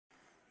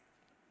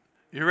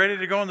You ready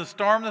to go in the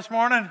storm this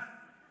morning?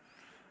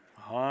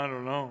 Oh, I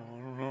don't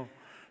know.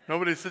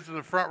 Nobody sits in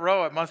the front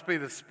row. It must be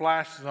the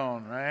splash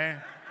zone, right?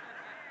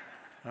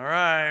 All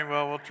right.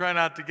 Well, we'll try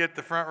not to get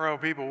the front row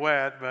people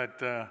wet, but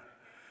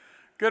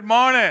good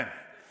morning.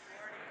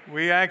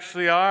 We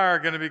actually are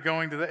going to be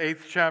going to the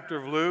 8th chapter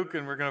of Luke,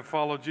 and we're going to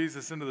follow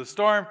Jesus into the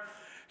storm.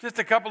 Just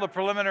a couple of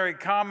preliminary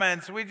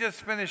comments. We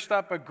just finished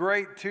up a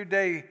great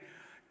 2-day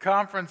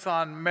conference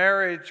on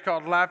marriage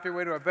called Laugh Your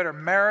Way to a Better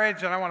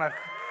Marriage, and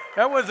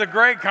that was a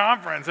great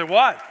conference. It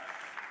was.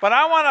 But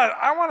I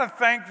want to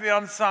thank the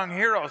unsung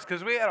heroes,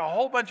 because we had a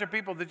whole bunch of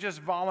people that just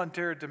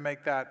volunteered to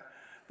make that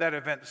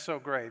event so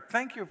great.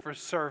 Thank you for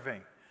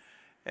serving.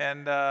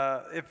 And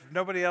if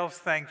nobody else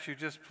thanks you,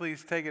 just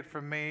please take it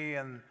from me,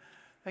 and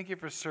thank you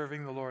for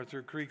serving the Lord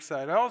through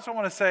Creekside. I also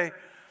want to say,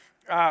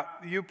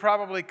 you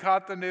probably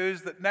caught the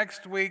news that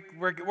next week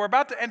we're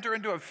about to enter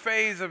into a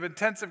phase of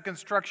intensive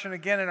construction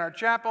again in our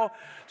chapel.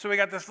 So we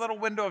got this little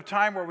window of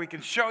time where we can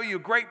show you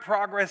great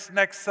progress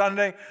next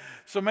Sunday.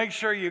 So make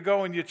sure you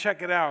go and you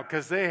check it out,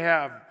 because they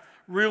have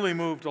really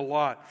moved a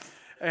lot.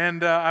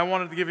 And I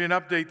wanted to give you an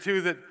update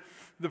too, that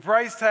the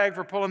price tag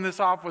for pulling this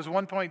off was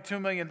 $1.2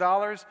 million.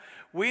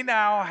 We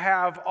now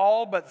have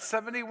all but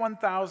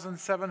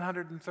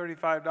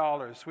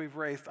 $71,735. We've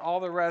raised all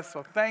the rest,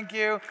 so thank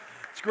you.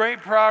 It's great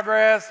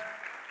progress.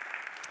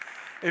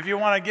 If you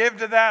want to give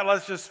to that,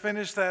 let's just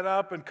finish that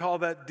up and call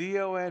that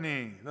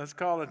D-O-N-E. Let's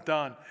call it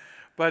done.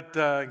 But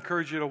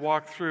encourage you to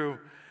walk through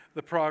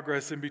the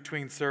progress in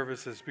between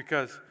services,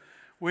 because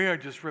we are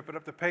just ripping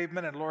up the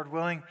pavement, and Lord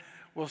willing,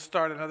 we'll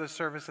start another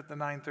service at the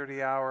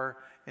 9:30 hour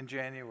in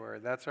January.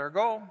 That's our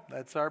goal.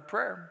 That's our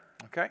prayer.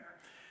 Okay?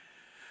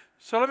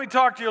 So let me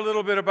talk to you a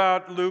little bit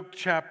about Luke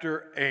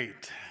chapter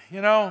 8.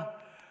 You know,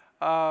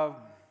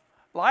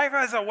 life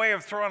has a way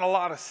of throwing a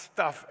lot of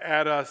stuff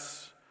at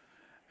us,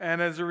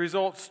 and as a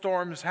result,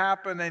 storms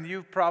happen, and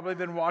you've probably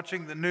been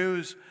watching the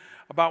news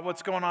about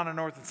what's going on in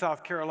North and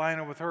South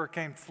Carolina with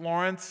Hurricane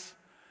Florence,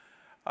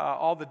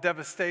 all the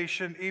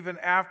devastation. Even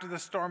after the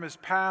storm has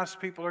passed,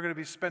 people are going to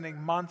be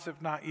spending months,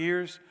 if not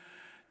years,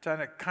 trying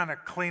to kind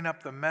of clean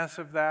up the mess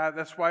of that.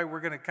 That's why we're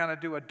going to kind of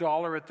do a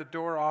 $1 at the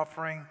door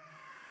offering.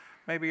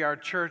 Maybe our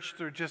church,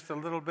 through just a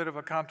little bit of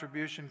a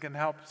contribution, can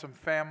help some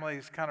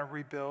families kind of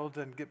rebuild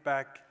and get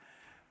back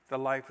the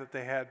life that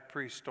they had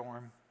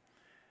pre-storm.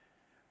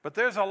 But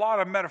there's a lot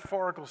of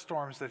metaphorical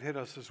storms that hit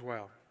us as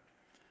well.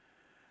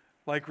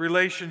 Like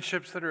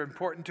relationships that are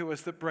important to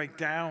us that break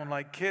down,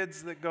 like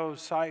kids that go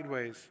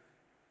sideways.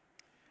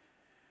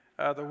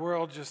 The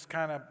world just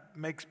kind of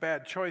makes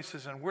bad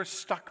choices, and we're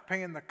stuck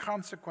paying the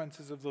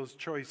consequences of those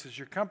choices.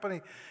 Your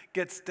company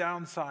gets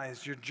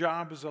downsized, your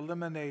job is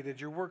eliminated,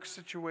 your work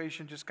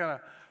situation just kind of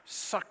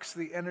sucks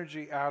the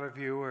energy out of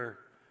you, or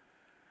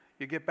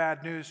you get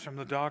bad news from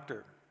the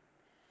doctor.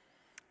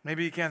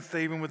 Maybe you can't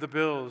stay even with the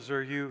bills,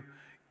 or you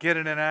get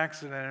in an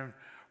accident, and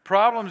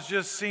problems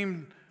just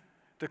seem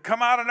to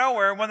come out of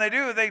nowhere, and when they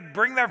do, they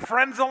bring their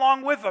friends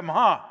along with them,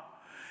 huh?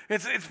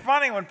 It's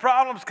funny, when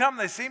problems come,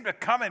 they seem to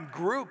come in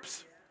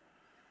groups.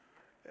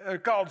 They're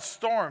called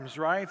storms,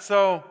 right?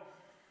 So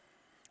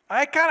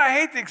I kind of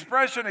hate the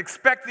expression,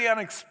 expect the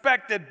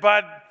unexpected,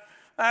 but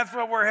that's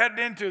what we're heading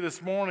into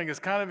this morning, is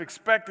kind of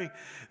expecting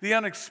the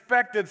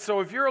unexpected. So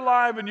if you're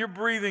alive and you're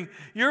breathing,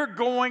 you're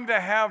going to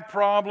have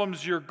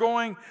problems. You're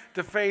going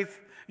to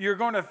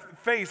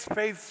face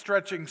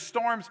faith-stretching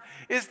storms.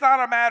 It's not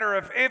a matter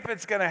of if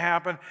it's going to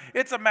happen.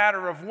 It's a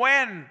matter of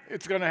when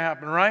it's going to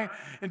happen, right?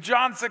 In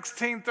John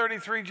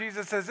 16:33,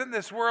 Jesus says, in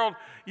this world,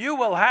 you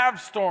will have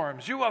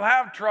storms. You will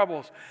have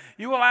troubles.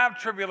 You will have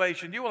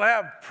tribulation. You will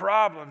have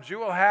problems. You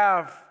will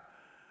have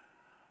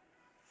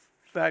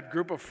that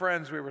group of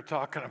friends we were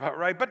talking about,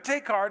 right? But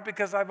take heart,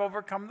 because I've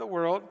overcome the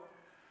world.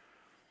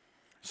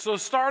 So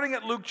starting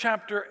at Luke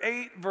chapter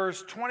 8,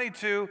 verse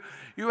 22,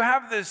 you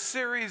have this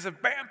series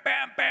of bam,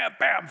 bam, bam,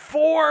 bam,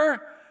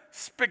 4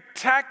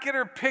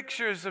 spectacular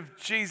pictures of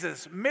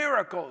Jesus,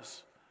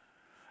 miracles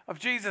of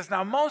Jesus.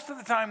 Now, most of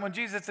the time when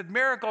Jesus did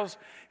miracles,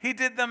 he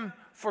did them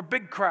for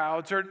big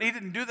crowds, or he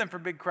didn't do them for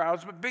big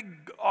crowds, but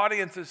big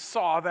audiences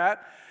saw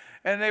that.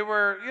 And they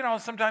were,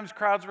 sometimes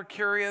crowds were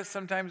curious,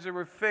 sometimes they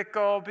were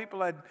fickle.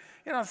 People had,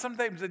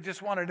 sometimes they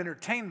just wanted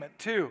entertainment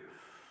too.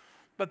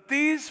 But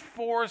these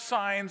 4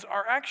 signs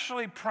are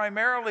actually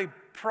primarily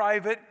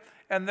private,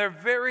 and they're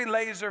very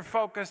laser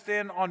focused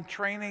in on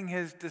training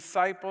his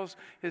disciples,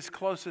 his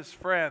closest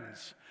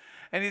friends.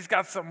 And he's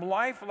got some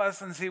life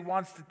lessons he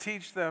wants to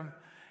teach them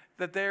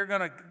that are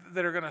going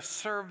to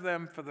serve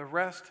them for the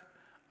rest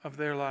of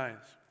their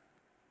lives.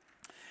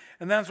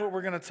 And that's what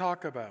we're going to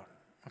talk about,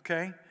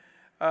 okay?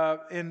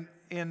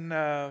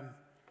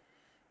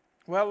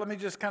 Well, let me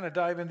just kind of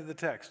dive into the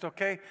text,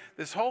 okay?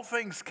 This whole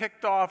thing's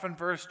kicked off in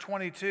verse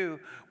 22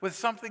 with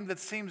something that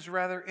seems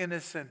rather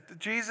innocent.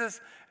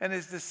 Jesus and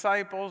his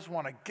disciples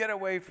want to get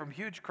away from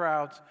huge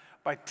crowds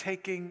by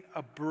taking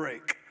a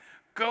break,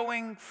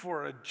 going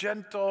for a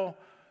gentle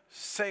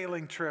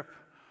sailing trip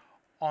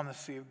on the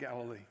Sea of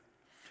Galilee.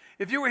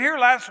 If you were here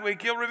last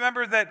week, you'll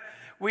remember that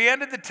We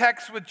ended the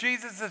text with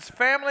Jesus'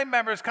 family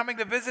members coming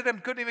to visit him,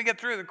 couldn't even get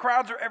through. The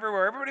crowds were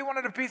everywhere. Everybody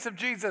wanted a piece of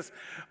Jesus.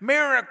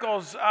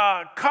 Miracles,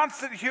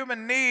 constant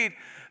human need,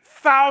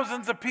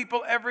 thousands of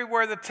people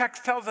everywhere. The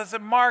text tells us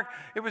in Mark,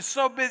 it was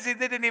so busy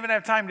they didn't even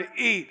have time to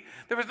eat.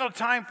 There was no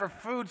time for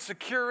food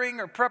securing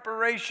or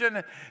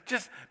preparation,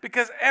 just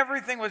because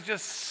everything was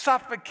just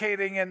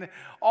suffocating and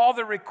all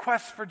the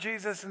requests for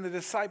Jesus and the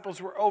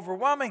disciples were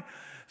overwhelming.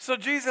 So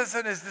Jesus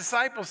and his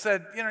disciples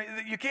said,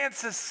 you can't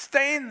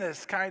sustain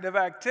this kind of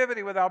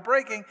activity without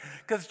breaking,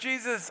 because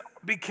Jesus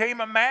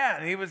became a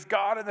man. He was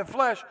God in the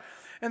flesh.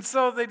 And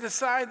so they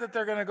decide that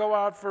they're going to go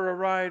out for a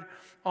ride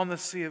on the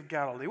Sea of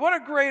Galilee. What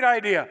a great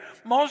idea.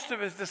 Most of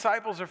his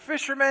disciples are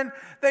fishermen.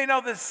 They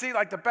know this sea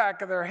like the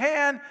back of their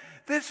hand.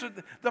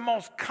 The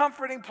most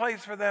comforting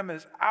place for them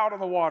is out on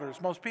the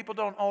waters. Most people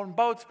don't own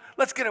boats.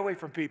 Let's get away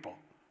from people,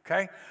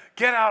 okay?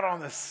 Get out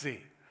on the sea.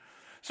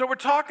 So we're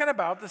talking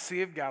about the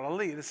Sea of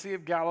Galilee. The Sea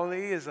of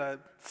Galilee is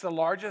it's the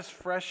largest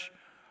fresh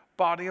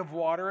body of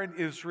water in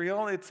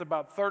Israel. It's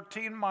about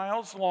 13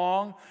 miles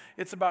long.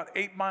 It's about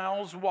 8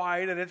 miles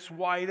wide at its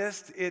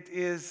widest. It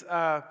is,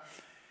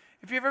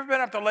 if you've ever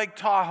been up to Lake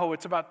Tahoe,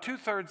 it's about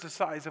 2/3 the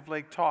size of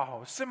Lake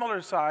Tahoe.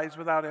 Similar size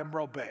without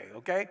Emerald Bay,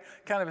 okay?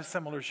 Kind of a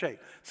similar shape.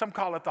 Some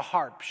call it the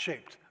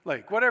harp-shaped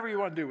lake. Whatever you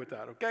want to do with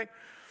that, okay?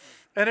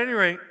 At any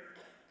rate,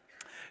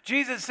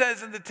 Jesus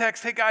says in the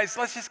text, hey guys,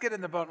 let's just get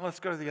in the boat and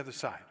let's go to the other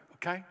side,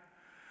 okay?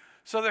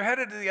 So they're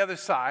headed to the other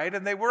side,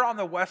 and they were on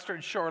the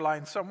western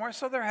shoreline somewhere,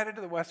 so they're headed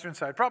to the western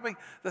side, probably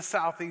the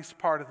southeast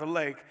part of the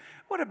lake.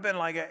 Would have been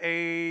like an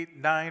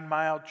 8-9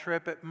 mile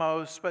trip at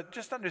most, but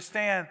just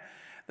understand,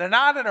 they're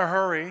not in a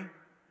hurry,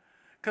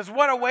 because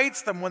what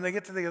awaits them when they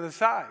get to the other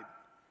side?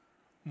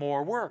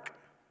 More work,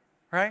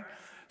 right?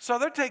 So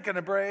they're taking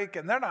a break,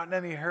 and they're not in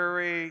any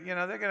hurry.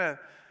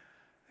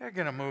 They're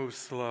gonna move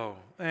slow.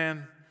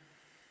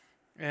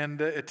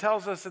 And it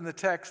tells us in the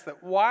text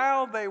that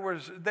while they were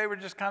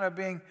just kind of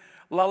being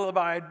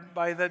lullabied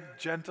by the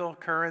gentle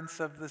currents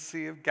of the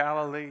Sea of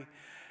Galilee,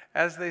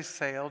 as they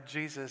sailed,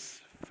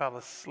 Jesus fell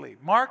asleep.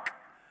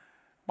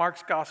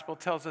 Mark's gospel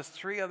tells us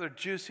 3 other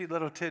juicy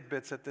little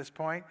tidbits at this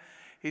point.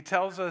 He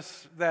tells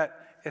us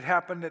that it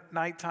happened at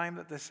nighttime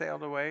that they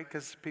sailed away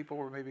because people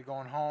were maybe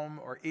going home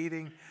or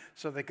eating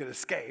so they could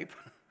escape.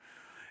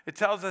 It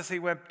tells us he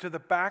went to the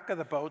back of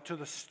the boat, to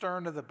the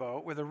stern of the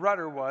boat, where the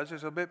rudder was.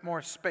 There's a bit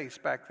more space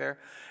back there.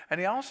 And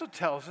he also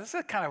tells us,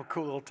 it's kind of a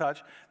cool little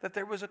touch, that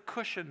there was a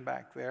cushion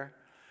back there.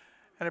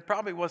 And it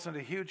probably wasn't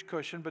a huge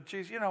cushion, but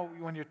geez,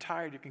 when you're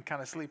tired, you can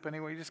kind of sleep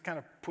anywhere. You just kind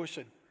of push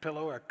a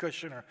pillow or a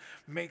cushion or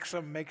make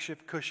some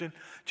makeshift cushion.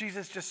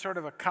 Jesus just sort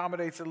of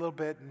accommodates a little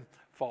bit and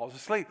falls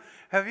asleep.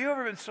 Have you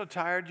ever been so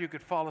tired you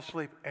could fall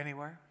asleep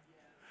anywhere?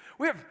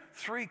 We have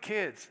 3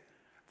 kids.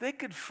 They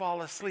could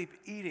fall asleep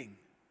eating.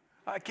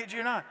 I kid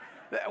you not.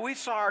 We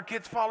saw our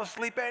kids fall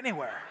asleep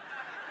anywhere.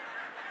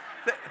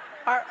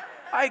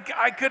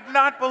 I could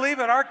not believe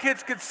it. Our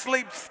kids could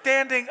sleep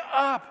standing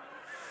up.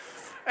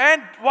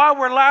 And while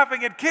we're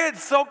laughing at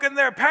kids, so can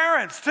their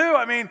parents too.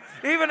 I mean,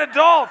 even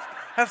adults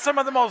have some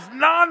of the most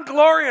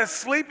non-glorious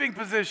sleeping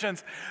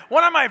positions.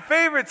 One of my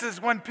favorites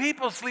is when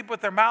people sleep with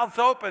their mouths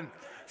open.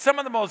 Some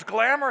of the most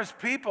glamorous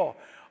people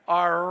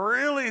are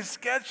really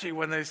sketchy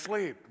when they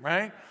sleep,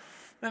 right?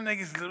 And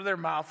their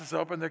mouth is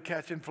open, they're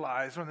catching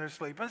flies when they're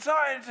sleeping.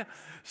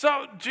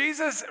 So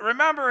Jesus,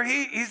 remember,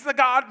 he's the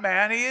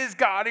God-man. He is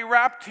God. He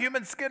wrapped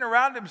human skin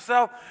around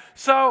himself.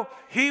 So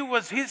he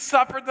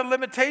suffered the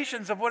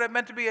limitations of what it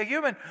meant to be a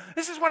human.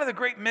 This is one of the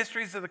great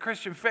mysteries of the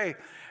Christian faith,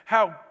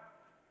 how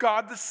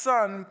God the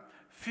Son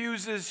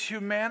fuses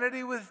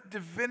humanity with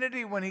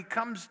divinity when he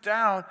comes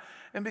down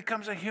and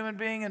becomes a human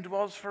being and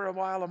dwells for a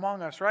while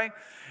among us, right?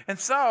 And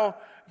so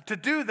to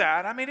do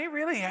that, I mean, he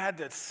really had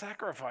to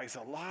sacrifice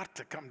a lot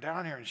to come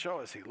down here and show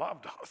us he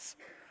loved us.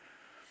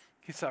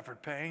 He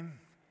suffered pain.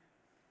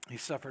 He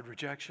suffered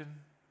rejection.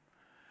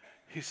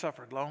 He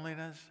suffered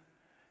loneliness.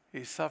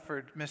 He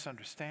suffered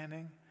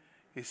misunderstanding.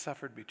 He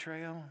suffered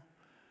betrayal.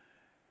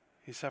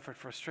 He suffered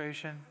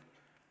frustration.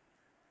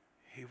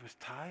 He was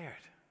tired.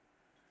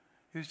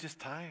 He was just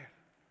tired.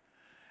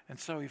 And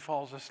so he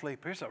falls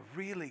asleep. Here's a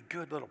really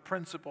good little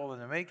principle in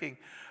the making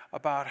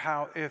about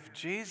how if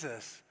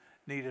Jesus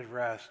needed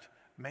rest,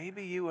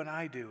 maybe you and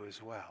I do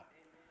as well.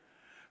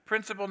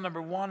 Principle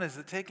number 1 is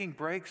that taking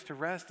breaks to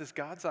rest is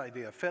God's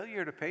idea.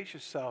 Failure to pace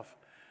yourself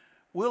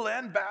will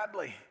end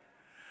badly.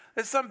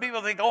 And some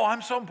people think, oh,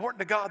 I'm so important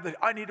to God that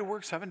I need to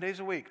work 7 days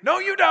a week. No,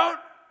 you don't.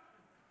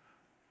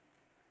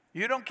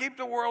 You don't keep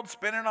the world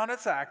spinning on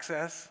its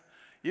axis.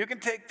 You can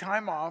take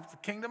time off. The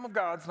kingdom of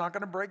God's not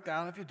going to break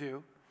down if you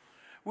do.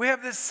 We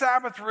have this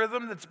Sabbath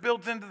rhythm that's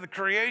built into the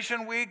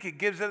creation week. He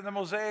gives it in the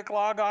Mosaic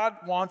Law. God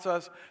wants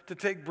us to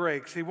take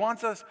breaks. He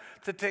wants us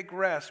to take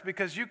rest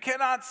because you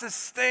cannot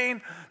sustain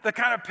the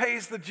kind of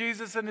pace that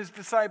Jesus and his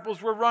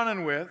disciples were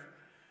running with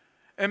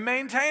and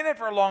maintain it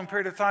for a long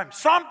period of time.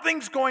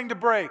 Something's going to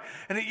break,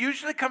 and it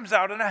usually comes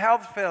out in a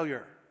health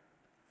failure.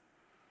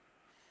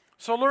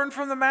 So learn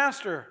from the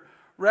master.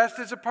 Rest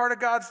is a part of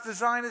God's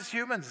design as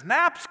humans.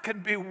 Naps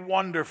can be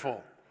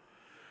wonderful.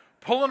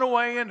 pulling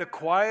away into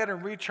quiet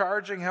and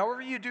recharging,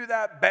 however you do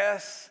that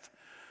best.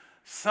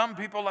 Some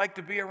people like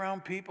to be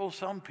around people.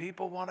 Some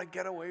people want to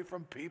get away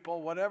from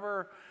people.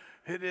 Whatever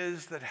it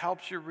is that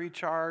helps you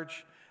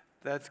recharge,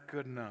 that's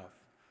good enough.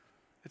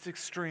 It's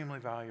extremely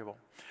valuable.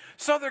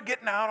 So they're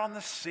getting out on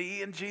the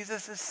sea, and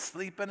Jesus is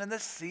sleeping, and the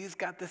sea's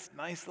got this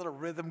nice little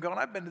rhythm going.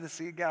 I've been to the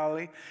Sea of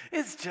Galilee.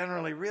 It's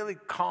generally really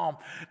calm.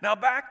 Now,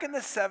 back in the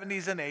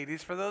 70s and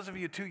 80s, for those of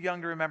you too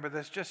young to remember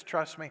this, just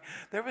trust me,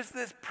 there was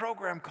this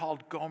program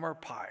called Gomer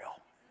Pyle.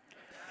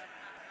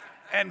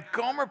 And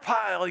Gomer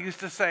Pyle used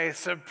to say,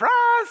 surprise,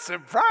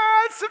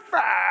 surprise,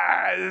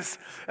 surprise.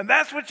 And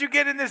that's what you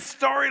get in this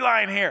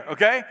storyline here,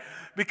 okay?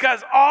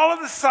 Because all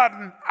of a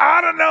sudden,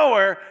 out of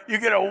nowhere, you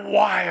get a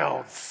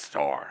wild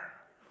storm.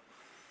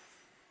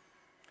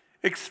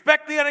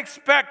 Expect the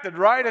unexpected,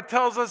 right? It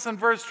tells us in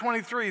verse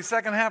 23,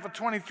 second half of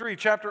 23,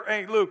 chapter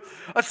 8, Luke.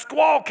 A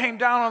squall came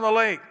down on the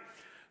lake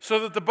so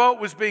that the boat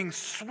was being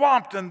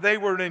swamped and they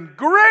were in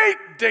great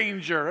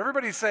danger.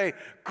 Everybody say,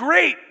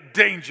 great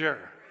danger.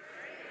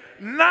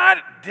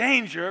 Not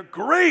danger,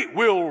 great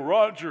Will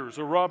Rogers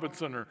or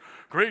Robinson or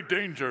great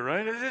danger,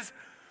 right?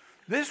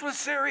 This was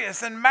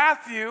serious. And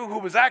Matthew, who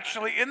was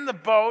actually in the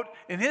boat,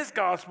 in his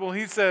gospel,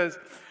 he says,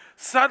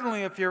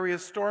 suddenly a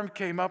furious storm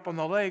came up on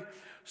the lake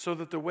so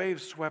that the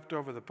waves swept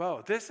over the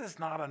boat. This is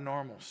not a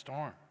normal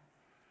storm.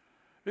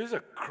 This is a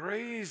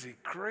crazy,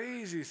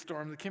 crazy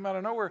storm that came out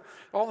of nowhere.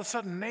 All of a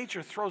sudden,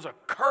 nature throws a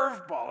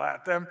curveball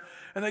at them,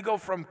 and they go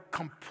from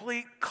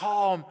complete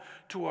calm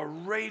to a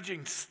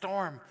raging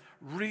storm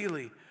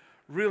really,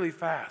 really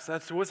fast.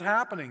 That's what's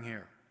happening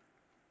here.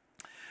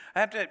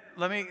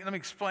 Let me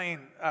explain.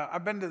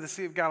 I've been to the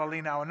Sea of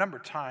Galilee now a number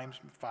of times,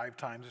 5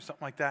 times or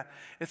something like that.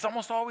 It's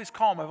almost always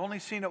calm. I've only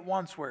seen it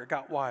once where it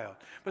got wild,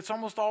 but it's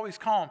almost always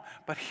calm.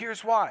 But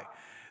here's why.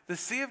 The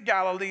Sea of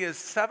Galilee is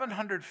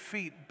 700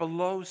 feet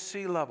below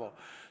sea level.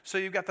 So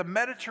you've got the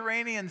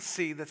Mediterranean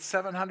Sea that's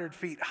 700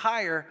 feet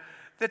higher,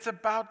 that's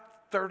about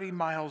 30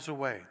 miles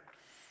away.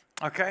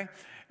 Okay?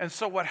 And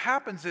so what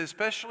happens is,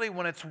 especially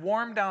when it's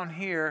warm down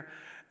here,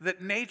 that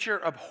nature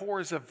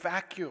abhors a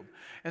vacuum.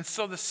 And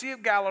so the Sea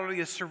of Galilee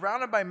is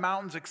surrounded by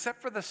mountains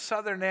except for the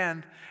southern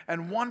end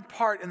and one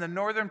part in the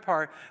northern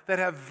part that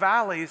have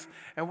valleys.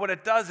 And what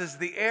it does is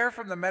the air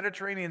from the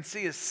Mediterranean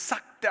Sea is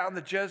sucked down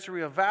the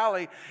Jezreel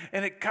Valley,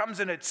 and it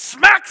comes and it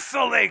smacks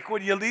the lake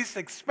when you least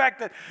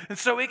expect it. And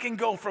so it can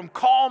go from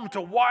calm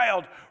to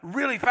wild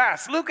really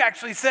fast. Luke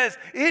actually says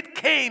it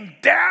came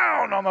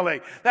down on the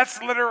lake.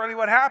 That's literally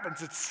what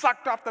happens. It's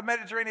sucked off the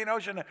Mediterranean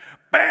Ocean and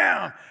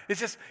bam! It's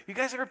just, you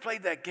guys ever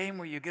played that game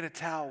where you get a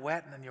towel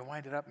wet and then you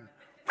wind it up and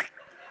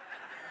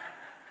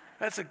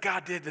that's what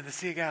God did to the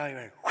Sea of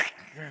Galilee.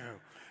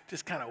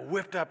 Just kind of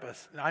whipped up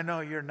us. I know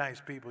you're nice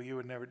people. You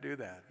would never do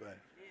that, but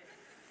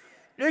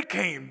it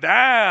came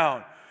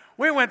down.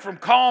 We went from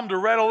calm to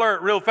red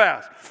alert real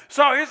fast.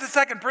 So here's the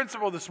second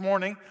principle this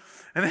morning.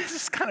 And this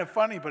is kind of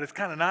funny, but it's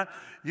kind of not.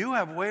 You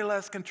have way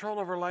less control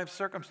over life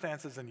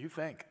circumstances than you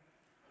think.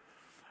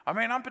 I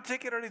mean, I'm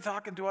particularly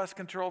talking to us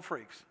control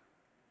freaks.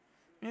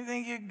 You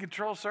think you can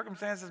control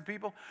circumstances and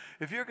people?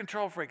 If you're a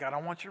control freak, I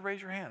don't want you to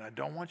raise your hand. I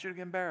don't want you to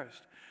get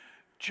embarrassed.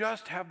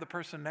 Just have the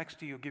person next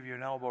to you give you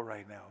an elbow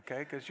right now, okay?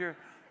 Because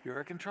you're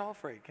a control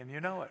freak, and you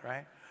know it,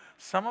 right?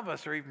 Some of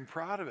us are even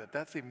proud of it.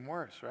 That's even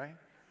worse, right?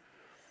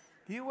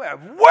 You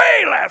have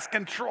way less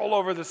control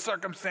over the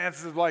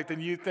circumstances of life than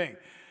you think.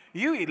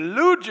 You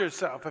elude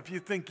yourself if you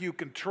think you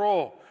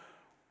control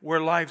where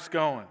life's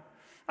going.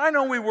 I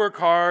know we work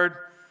hard.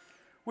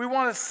 We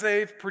want a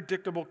safe,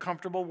 predictable,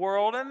 comfortable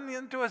world,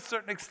 and to a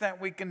certain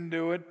extent we can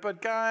do it.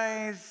 But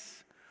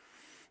guys,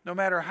 no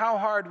matter how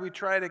hard we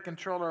try to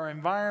control our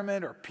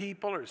environment or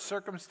people or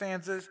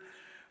circumstances,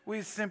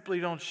 we simply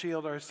don't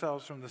shield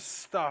ourselves from the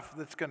stuff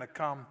that's going to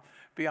come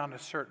beyond a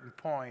certain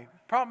point.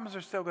 Problems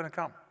are still going to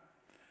come.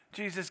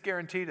 Jesus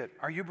guaranteed it.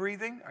 Are you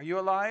breathing? Are you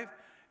alive?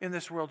 In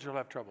this world you'll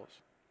have troubles.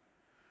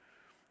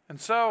 And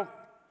so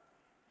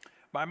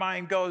my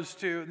mind goes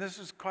to, and this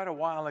was quite a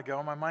while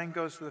ago, my mind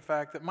goes to the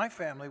fact that my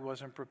family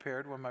wasn't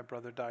prepared when my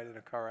brother died in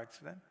a car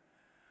accident.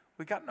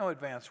 We got no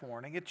advance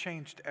warning. It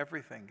changed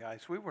everything,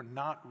 guys. We were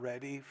not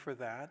ready for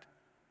that.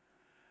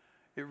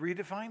 It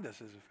redefined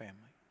us as a family.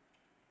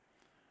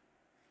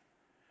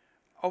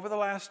 Over the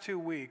last 2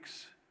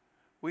 weeks,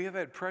 we have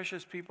had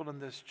precious people in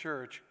this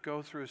church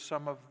go through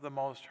some of the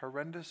most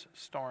horrendous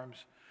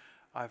storms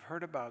I've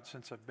heard about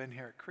since I've been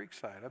here at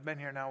Creekside. I've been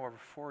here now over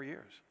 4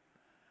 years.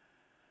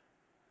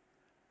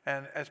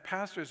 And as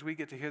pastors, we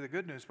get to hear the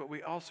good news, but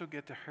we also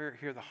get to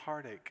hear the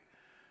heartache.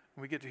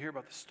 We get to hear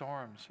about the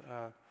storms.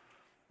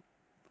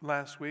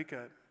 Last week,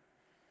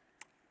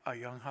 a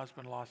young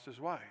husband lost his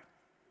wife.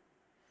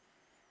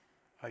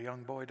 A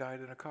young boy died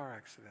in a car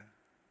accident.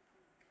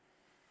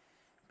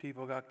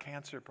 People got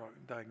cancer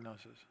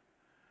diagnoses.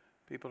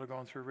 People are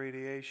going through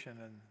radiation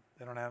and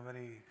they don't have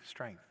any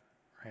strength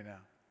right now.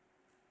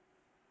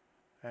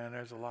 And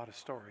there's a lot of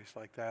stories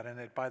like that.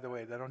 And by the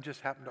way, they don't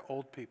just happen to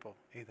old people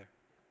either.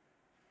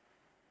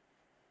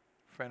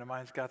 A friend of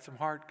mine's got some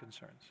heart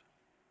concerns.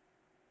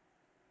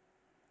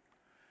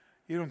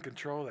 You don't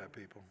control that,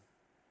 people.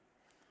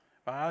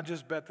 I'll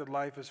just bet that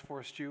life has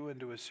forced you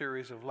into a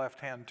series of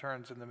left-hand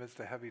turns in the midst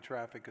of heavy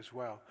traffic as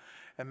well.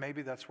 And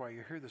maybe that's why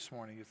you're here this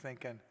morning. You're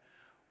thinking,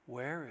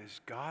 where is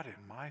God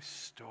in my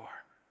storm?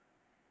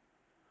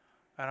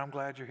 And I'm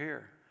glad you're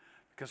here,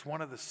 because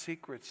one of the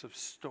secrets of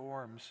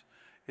storms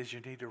is you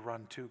need to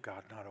run to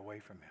God, not away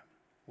from Him.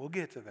 We'll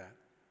get to that.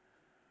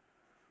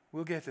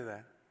 We'll get to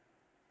that.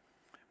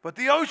 But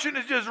the ocean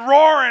is just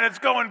roaring. It's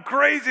going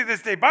crazy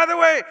this day. By the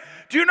way,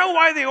 do you know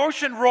why the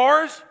ocean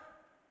roars?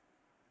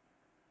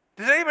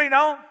 Does anybody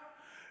know?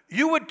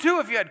 You would too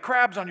if you had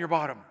crabs on your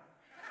bottom.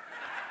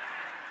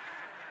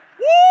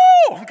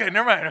 Woo! Okay,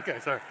 never mind. Okay,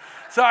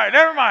 sorry,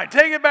 never mind.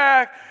 Take it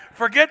back.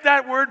 Forget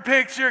that word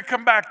picture.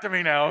 Come back to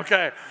me now.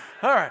 Okay.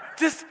 All right.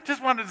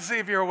 Just wanted to see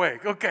if you're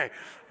awake. Okay.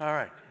 All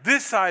right.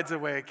 This side's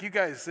awake. You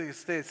guys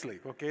stay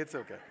asleep. Okay, it's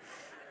okay.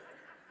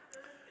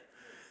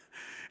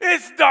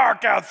 It's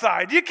dark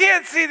outside. You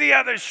can't see the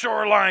other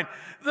shoreline.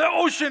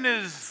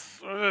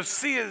 The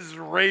sea is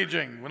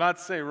raging. We'll not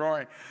say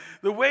roaring.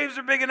 The waves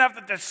are big enough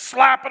that they're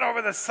slapping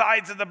over the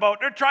sides of the boat.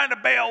 They're trying to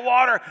bail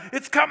water.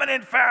 It's coming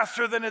in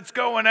faster than it's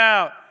going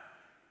out.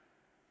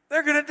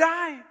 They're going to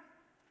die.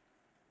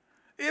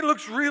 It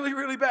looks really,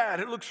 really bad.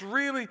 It looks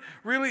really,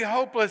 really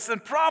hopeless.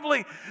 And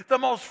probably the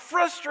most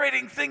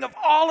frustrating thing of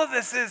all of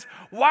this is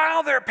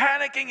while they're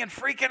panicking and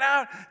freaking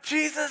out,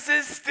 Jesus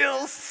is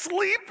still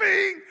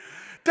sleeping.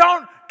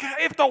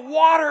 If the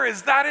water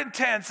is that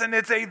intense and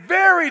it's a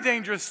very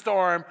dangerous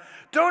storm,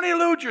 don't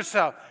elude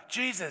yourself.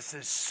 Jesus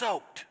is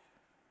soaked.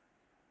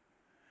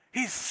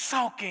 He's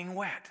soaking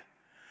wet.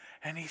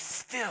 And he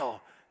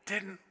still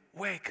didn't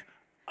wake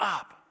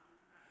up.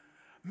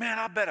 Man,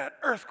 I bet an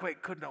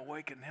earthquake couldn't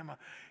awaken him up.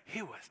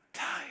 He was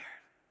tired.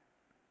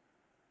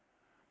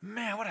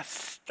 Man, what a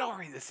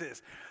story this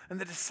is. And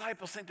the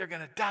disciples think they're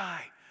going to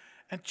die.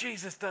 And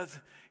Jesus does.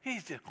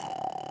 He's just,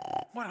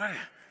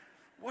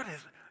 what is,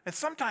 and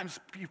sometimes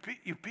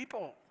you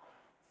people,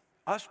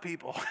 us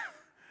people,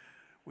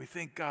 we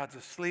think God's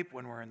asleep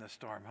when we're in the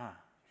storm, huh?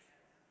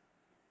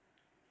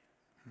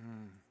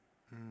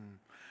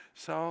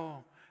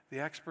 So the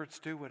experts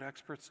do what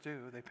experts do.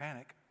 They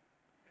panic,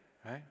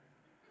 right?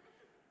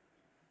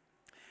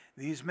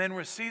 These men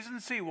were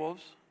seasoned sea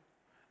wolves.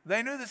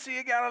 They knew the Sea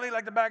of Galilee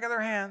like the back of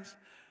their hands.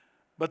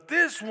 But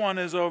this one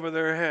is over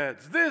their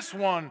heads. This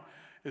one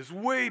is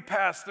way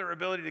past their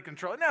ability to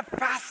control. Isn't that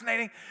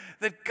fascinating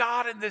that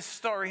God in this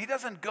story, He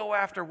doesn't go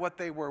after what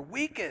they were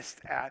weakest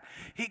at.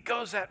 He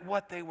goes at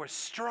what they were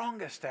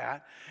strongest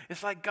at.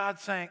 It's like God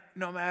saying,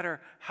 no matter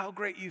how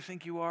great you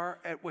think you are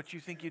at what you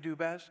think you do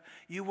best,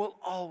 you will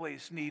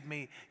always need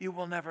me. You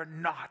will never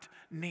not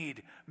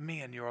need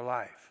me in your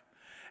life.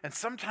 And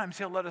sometimes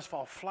He'll let us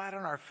fall flat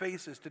on our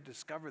faces to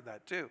discover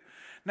that too.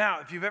 Now,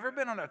 if you've ever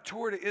been on a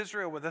tour to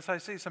Israel with us, I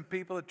see some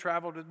people that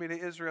traveled with me to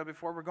Israel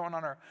before. We're going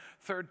on our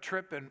third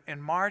trip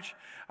in March.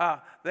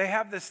 They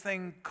have this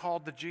thing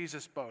called the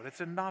Jesus Boat. It's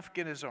in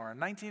Nafghinazor. In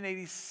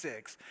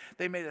 1986,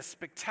 they made a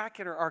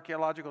spectacular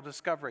archaeological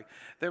discovery.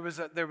 There was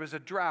a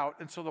drought,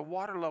 and so the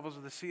water levels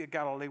of the Sea of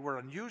Galilee were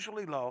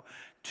unusually low.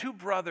 Two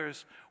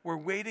brothers were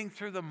wading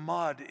through the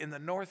mud in the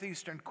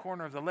northeastern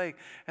corner of the lake,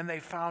 and they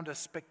found a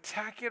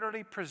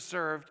spectacularly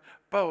preserved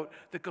boat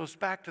that goes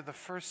back to the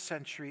 1st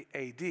century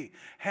AD.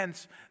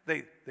 Hence,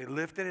 they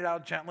lifted it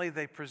out gently,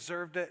 they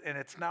preserved it, and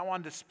it's now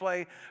on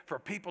display for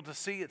people to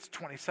see. It's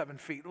 27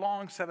 feet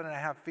long,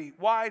 7.5 feet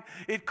wide.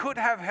 It could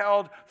have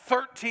held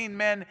 13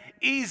 men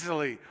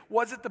easily.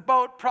 Was it the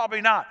boat?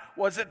 Probably not.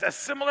 Was it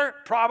similar?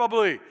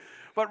 Probably.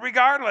 But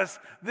regardless,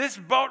 this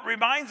boat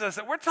reminds us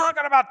that we're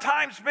talking about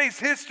time, space,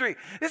 history.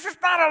 This is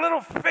not a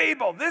little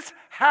fable. This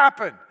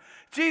happened.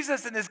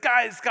 Jesus and his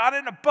guys got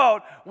in a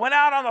boat, went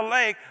out on the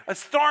lake, a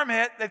storm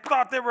hit, they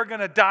thought they were going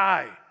to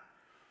die.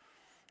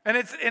 And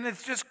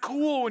it's just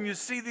cool when you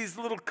see these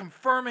little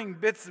confirming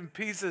bits and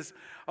pieces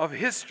of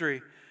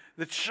history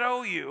that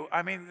show you,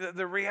 I mean,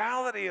 the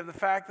reality of the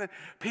fact that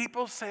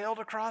people sailed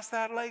across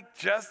that lake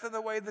just in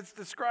the way that's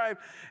described,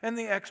 and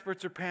the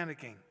experts are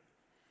panicking.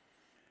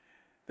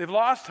 They've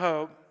lost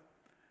hope.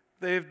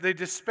 They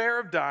despair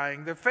of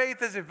dying. Their faith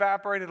has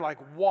evaporated like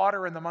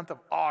water in the month of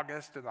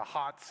August in the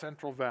hot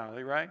Central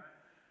Valley, right?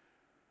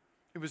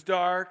 It was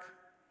dark.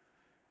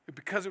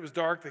 Because it was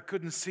dark, they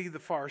couldn't see the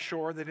far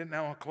shore. They didn't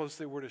know how close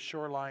they were to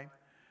shoreline.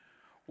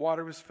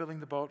 Water was filling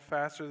the boat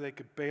faster. They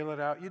could bail it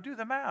out. You do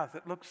the math.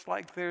 It looks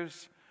like they're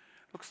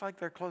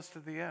close to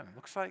the end.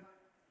 Looks like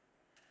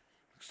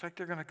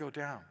they're going to go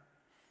down.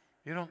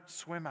 You don't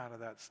swim out of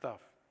that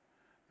stuff.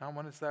 Not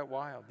when it's that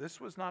wild.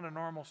 This was not a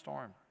normal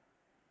storm.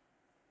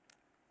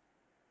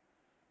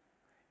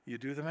 You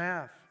do the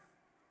math.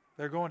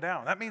 They're going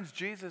down. That means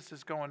Jesus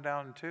is going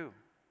down too.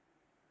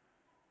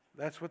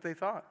 That's what they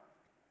thought.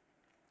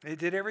 They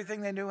did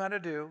everything they knew how to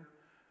do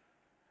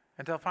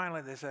until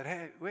finally they said,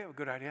 hey, we have a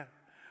good idea.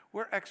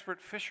 We're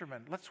expert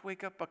fishermen. Let's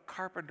wake up a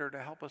carpenter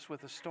to help us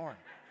with a storm.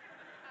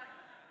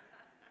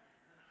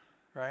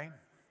 Right?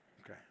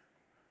 Okay.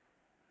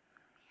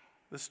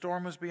 The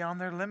storm was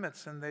beyond their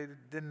limits, and they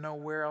didn't know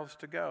where else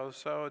to go.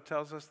 So it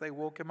tells us they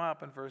woke him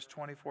up in verse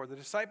 24. The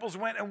disciples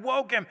went and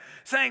woke him,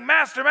 saying,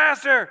 Master,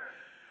 Master,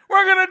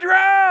 We're going to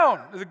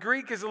drown. The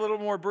Greek is a little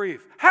more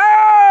brief.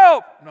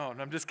 Help! No,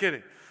 I'm just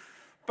kidding.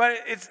 But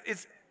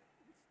it's.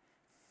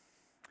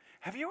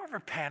 Have you ever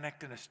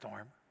panicked in a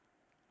storm?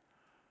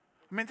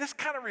 I mean, this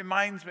kind of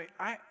reminds me.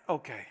 I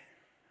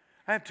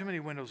have too many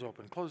windows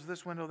open. Close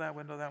this window, that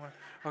window, that one.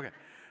 Okay,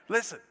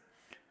 listen.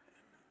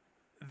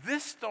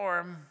 This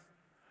storm,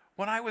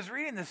 when I was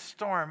reading this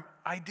storm,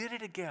 I did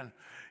it again.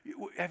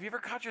 Have you ever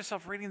caught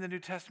yourself reading the New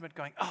Testament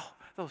going, oh,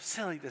 those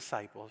silly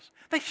disciples,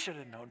 they should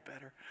have known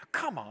better.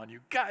 Come on, you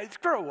guys,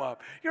 grow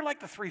up. You're like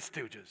the Three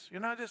Stooges,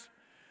 just.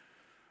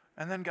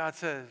 And then God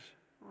says,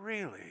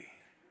 really?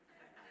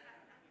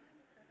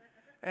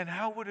 And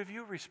how would have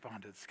you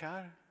responded,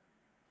 Scott?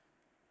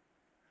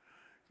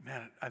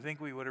 Man, I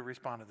think we would have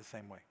responded the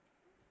same way.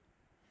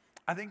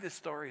 I think this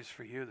story is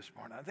for you this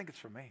morning. I think it's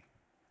for me.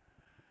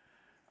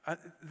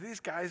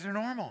 These guys are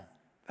normal.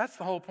 That's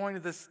the whole point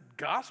of this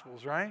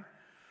Gospels, right?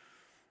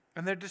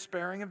 And they're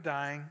despairing of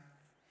dying.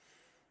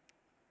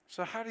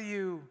 So how do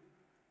you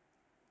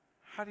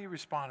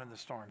respond in the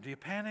storm? Do you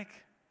panic?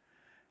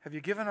 Have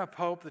you given up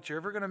hope that you're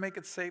ever going to make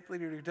it safely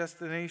to your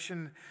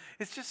destination?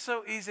 It's just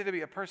so easy to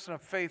be a person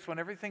of faith when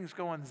everything's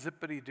going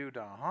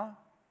zippity-doo-dah, huh?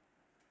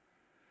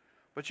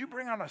 But you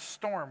bring on a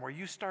storm where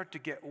you start to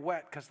get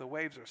wet because the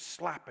waves are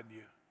slapping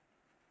you.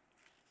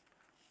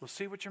 We'll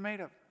see what you're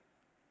made of.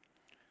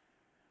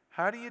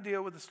 How do you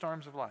deal with the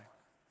storms of life?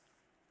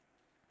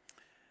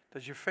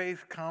 Does your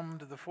faith come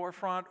to the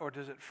forefront or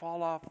does it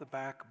fall off the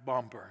back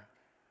bumper?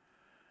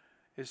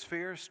 Is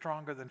fear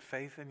stronger than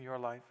faith in your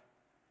life?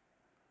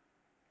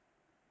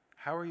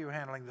 How are you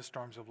handling the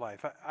storms of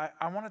life?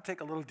 I want to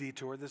take a little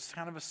detour. This is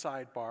kind of a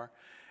sidebar.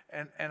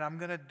 And I'm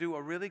going to do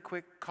a really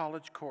quick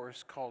college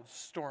course called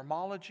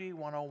Stormology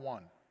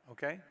 101,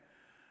 okay?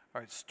 All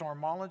right,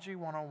 Stormology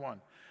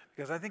 101.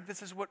 Because I think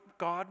this is what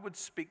God would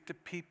speak to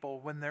people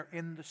when they're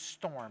in the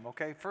storm,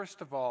 okay?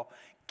 First of all,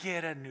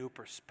 get a new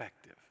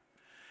perspective.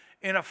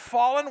 In a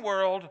fallen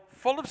world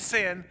full of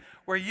sin,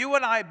 where you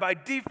and I by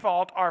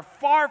default are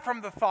far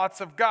from the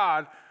thoughts of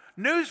God,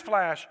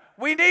 newsflash,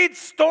 we need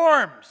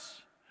storms.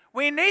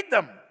 We need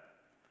them.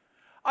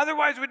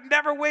 Otherwise, we'd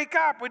never wake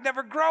up. We'd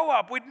never grow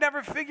up. We'd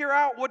never figure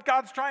out what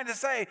God's trying to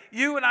say.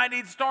 You and I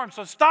need storms.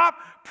 So stop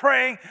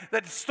praying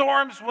that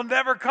storms will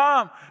never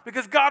come,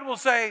 because God will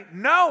say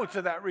no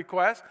to that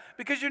request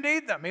because you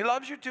need them. He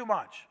loves you too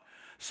much.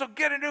 So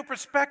get a new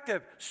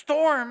perspective.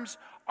 Storms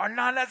are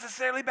not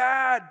necessarily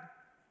bad.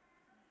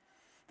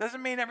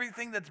 Doesn't mean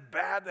everything that's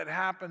bad that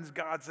happens,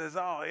 God says,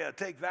 oh, yeah,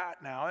 take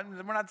that now.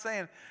 And we're not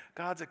saying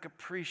God's a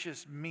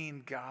capricious,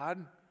 mean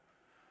God.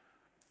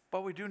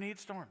 But we do need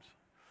storms.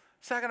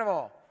 Second of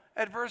all,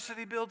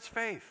 adversity builds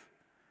faith.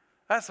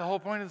 That's the whole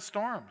point of the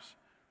storms.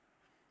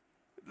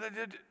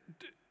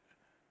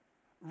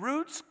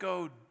 Roots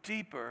go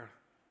deeper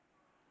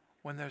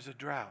when there's a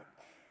drought.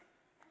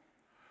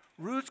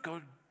 Roots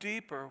go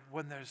deeper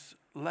when there's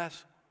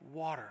less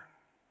water.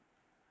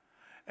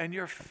 And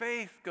your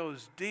faith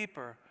goes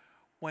deeper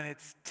when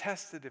it's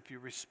tested if you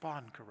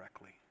respond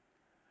correctly.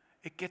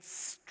 It gets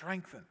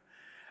strengthened.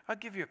 I'll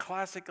give you a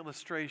classic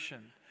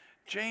illustration.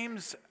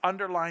 James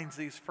underlines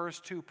these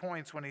first 2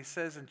 points when he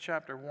says in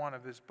chapter 1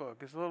 of his book,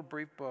 it's a little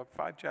brief book,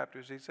 5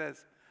 chapters, he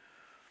says,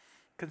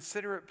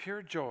 consider it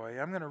pure joy.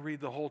 I'm going to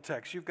read the whole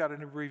text. You've got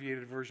an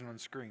abbreviated version on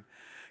screen.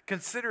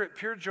 Consider it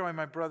pure joy,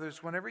 my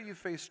brothers, whenever you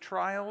face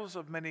trials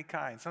of many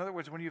kinds. In other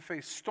words, when you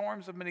face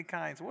storms of many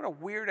kinds. What a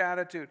weird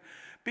attitude.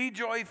 Be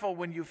joyful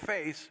when you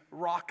face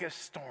raucous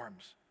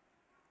storms.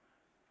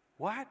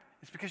 What?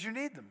 It's because you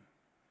need them.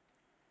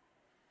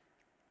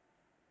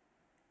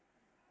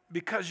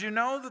 Because you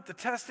know that the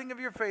testing of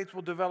your faith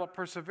will develop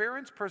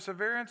perseverance.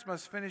 Perseverance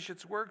must finish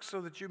its work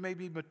so that you may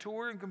be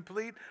mature and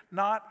complete,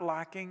 not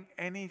lacking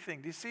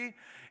anything. Do you see?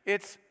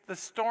 It's the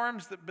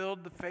storms that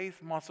build the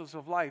faith muscles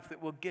of life that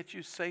will get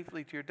you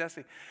safely to your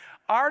destiny.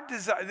 Our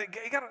desire,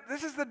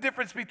 this is the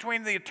difference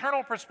between the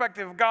eternal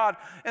perspective of God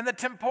and the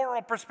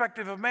temporal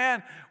perspective of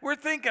man. We're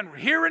thinking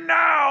here and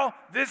now,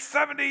 this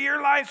 70-year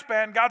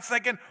lifespan. God's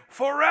thinking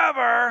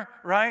forever,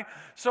 right?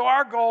 So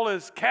our goal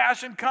is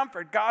cash and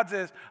comfort. God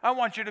says, I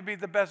want you to be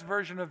the best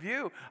version of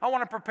you. I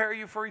want to prepare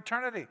you for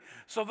eternity.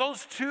 So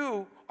those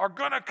two are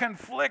going to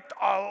conflict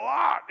a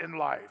lot in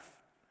life.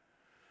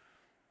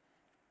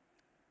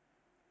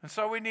 And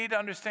so we need to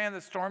understand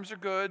that storms are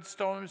good,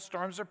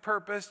 storms are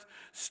purposed.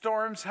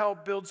 Storms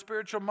help build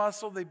spiritual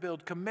muscle, they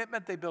build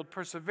commitment, they build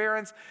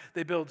perseverance,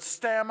 they build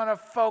stamina,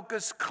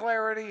 focus,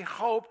 clarity,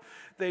 hope.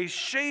 They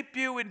shape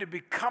you into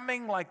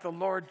becoming like the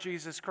Lord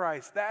Jesus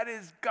Christ. That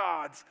is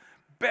God's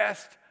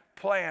best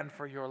plan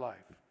for your life.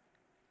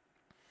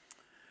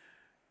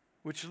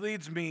 Which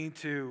leads me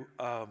to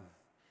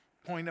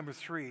point number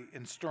 3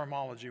 in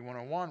Stormology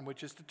 101,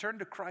 which is to turn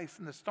to Christ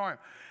in the storm.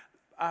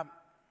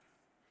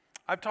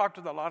 I've talked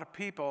with a lot of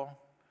people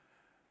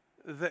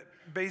that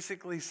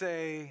basically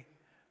say,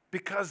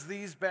 because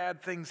these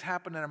bad things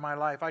happened in my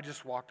life, I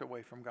just walked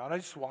away from God. I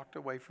just walked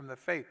away from the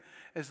faith,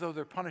 as though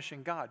they're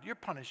punishing God. You're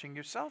punishing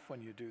yourself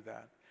when you do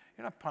that.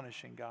 You're not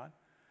punishing God.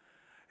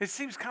 It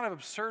seems kind of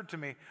absurd to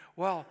me.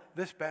 Well,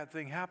 this bad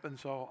thing happened,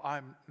 so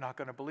I'm not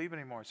going to believe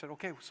anymore. I said,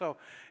 okay, so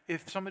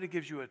if somebody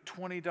gives you a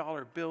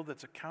 $20 bill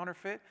that's a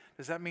counterfeit,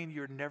 does that mean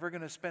you're never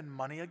going to spend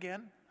money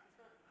again?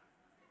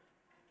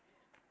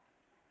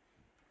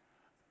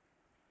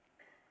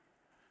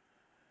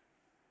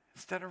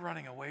 Instead of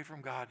running away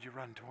from God, you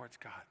run towards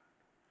God.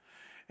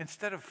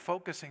 Instead of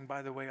focusing,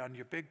 by the way, on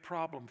your big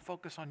problem,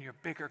 focus on your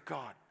bigger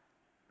God.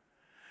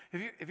 Have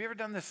you ever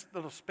done this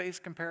little space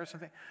comparison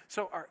thing?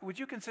 So would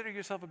you consider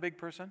yourself a big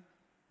person?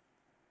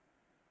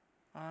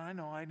 I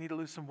know I need to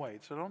lose some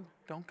weight, so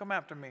don't come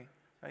after me,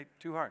 right?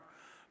 Too hard.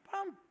 But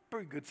I'm a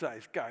pretty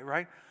good-sized guy,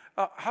 right?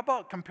 How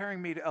about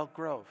comparing me to Elk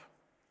Grove?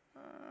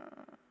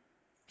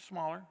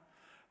 Smaller.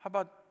 How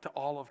about to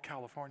all of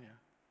California?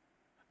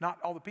 Not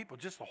all the people,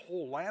 just the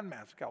whole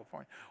landmass of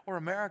California. Or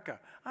America.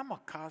 I'm a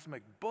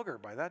cosmic booger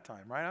by that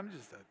time, right?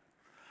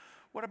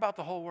 What about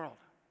the whole world?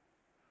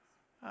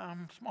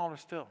 Smaller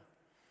still.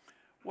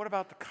 What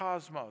about the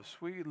cosmos?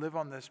 We live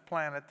on this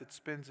planet that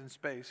spins in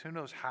space, who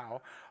knows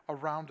how,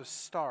 around a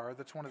star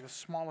that's one of the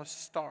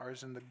smallest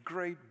stars in the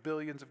great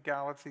billions of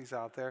galaxies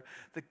out there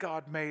that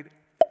God made,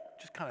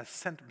 just kind of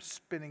sent them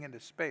spinning into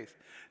space.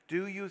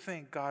 Do you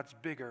think God's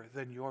bigger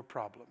than your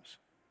problems?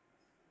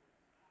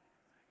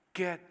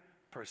 Get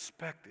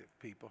perspective,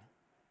 people.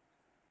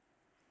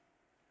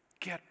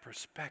 Get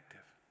perspective.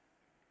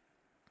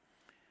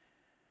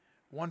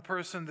 One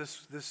person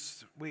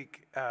this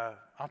week,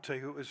 I'll tell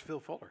you, it was Phil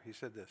Fuller. He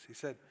said this. He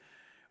said,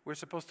 we're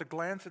supposed to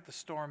glance at the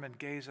storm and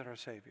gaze at our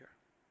Savior.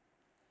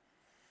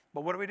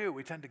 But what do?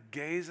 We tend to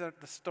gaze at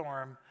the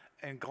storm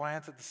and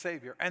glance at the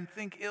Savior and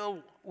think ill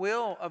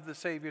will of the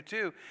Savior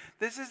too.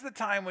 This is the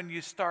time when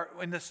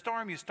in the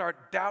storm, you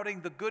start doubting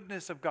the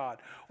goodness of God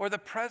or the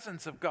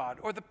presence of God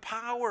or the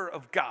power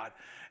of God.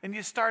 And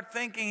you start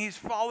thinking he's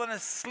fallen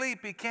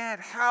asleep, he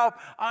can't help,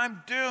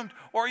 I'm doomed.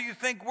 Or you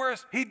think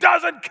worse, he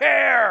doesn't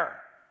care.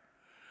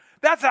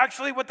 That's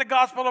actually what the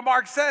Gospel of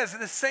Mark says in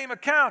the same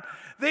account.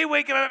 They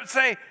wake him up and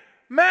say,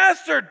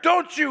 Master,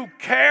 don't you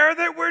care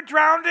that we're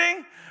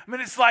drowning? I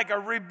mean, it's like a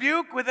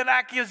rebuke with an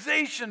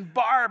accusation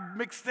bar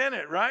mixed in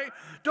it, right?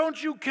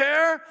 Don't you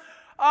care?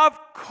 Of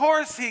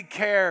course he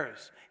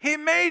cares. He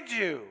made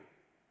you.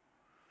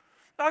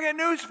 Okay,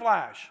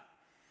 newsflash.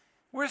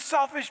 We're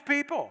selfish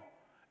people.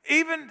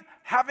 Even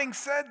having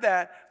said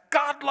that,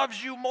 God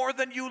loves you more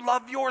than you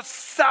love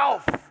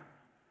yourself.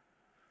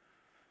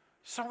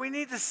 So we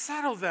need to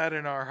settle that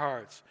in our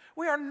hearts.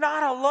 We are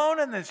not alone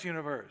in this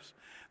universe.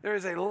 There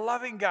is a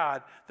loving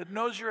God that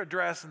knows your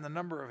address and the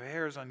number of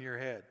hairs on your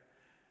head.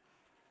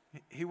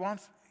 He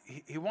wants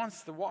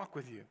to walk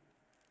with you.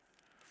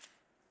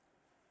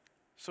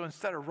 So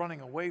instead of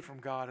running away from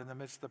God in the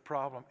midst of the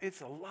problem,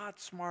 it's a lot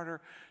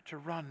smarter to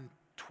run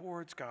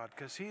towards God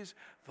because he's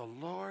the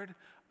Lord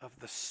of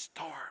the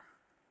storm.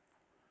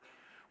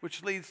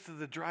 Which leads to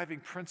the driving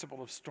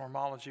principle of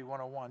Stormology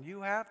 101.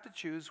 You have to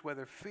choose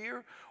whether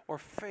fear or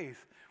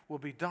faith will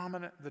be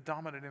the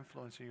dominant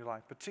influence in your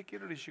life,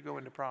 particularly as you go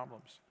into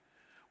problems.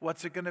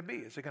 What's it going to be?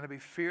 Is it going to be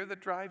fear that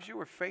drives you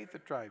or faith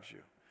that drives you?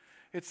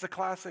 It's the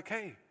classic,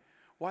 hey,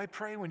 why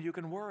pray when you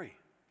can worry?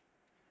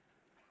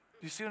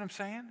 Do you see what I'm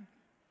saying?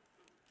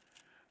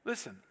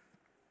 Listen,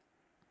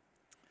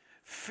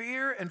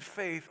 fear and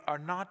faith are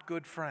not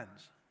good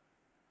friends.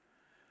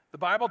 The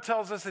Bible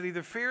tells us that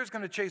either fear is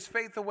going to chase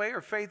faith away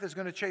or faith is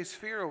going to chase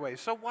fear away.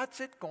 So what's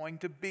it going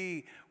to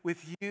be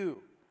with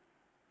you?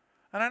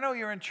 And I know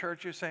you're in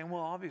church, you're saying,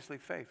 well, obviously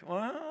faith.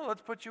 Well,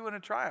 let's put you in a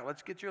trial.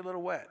 Let's get you a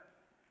little wet.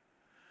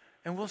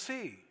 And we'll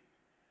see.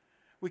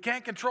 We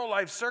can't control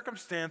life's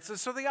circumstances,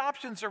 so the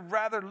options are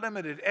rather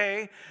limited.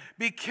 A,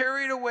 be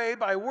carried away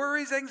by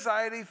worries,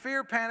 anxiety,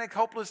 fear, panic,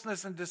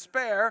 hopelessness, and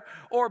despair.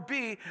 Or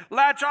B,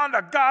 latch on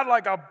to God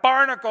like a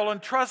barnacle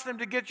and trust him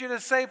to get you to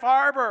safe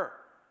harbor.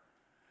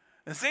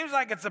 It seems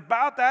like it's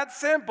about that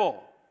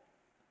simple.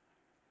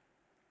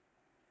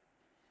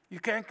 You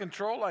can't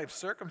control life's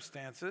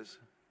circumstances,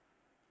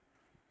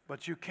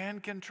 but you can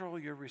control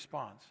your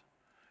response.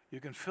 You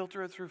can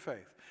filter it through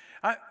faith.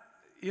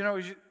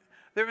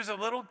 There was a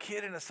little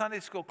kid in a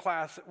Sunday school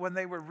class, when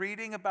they were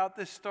reading about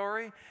this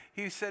story,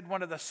 he said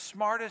one of the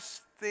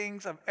smartest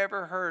things I've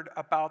ever heard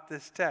about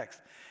this text.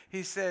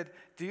 He said,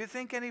 do you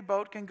think any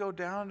boat can go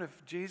down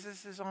if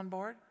Jesus is on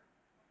board?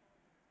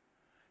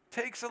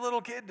 Takes a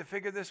little kid to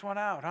figure this one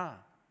out, huh?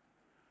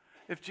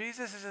 If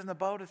Jesus is in the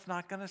boat, it's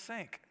not going to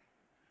sink.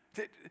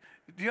 Do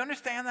you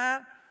understand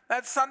that?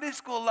 That's Sunday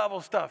school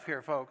level stuff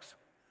here, folks.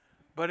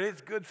 But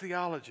it's good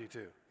theology,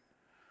 too.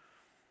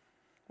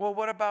 Well,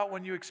 what about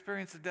when you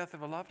experience the death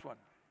of a loved one?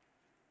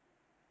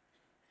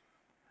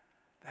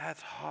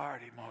 That's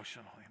hard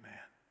emotionally, man.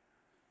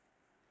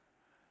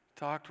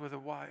 Talked with a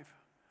wife,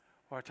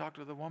 or I talked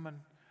with a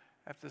woman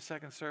after the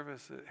second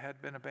service that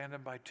had been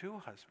abandoned by 2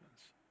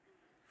 husbands.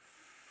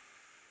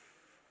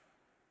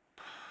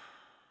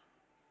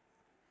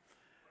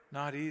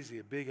 Not easy.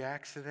 A big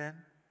accident,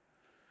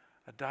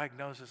 a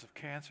diagnosis of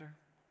cancer,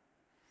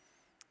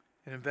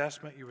 an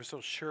investment you were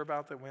so sure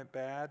about that went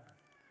bad,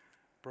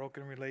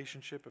 broken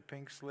relationship, a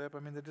pink slip. I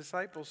mean, the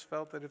disciples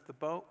felt that if the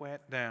boat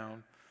went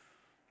down,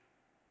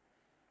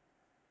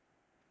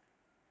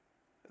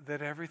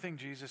 that everything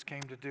Jesus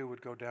came to do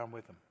would go down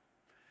with him.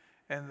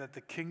 And that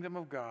the kingdom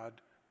of God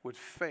would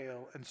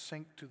fail and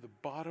sink to the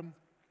bottom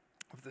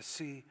of the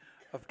Sea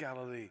of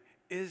Galilee.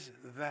 Is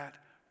that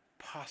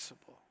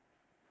possible?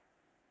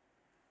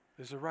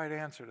 There's a right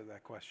answer to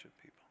that question,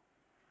 people.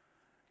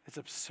 It's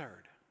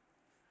absurd.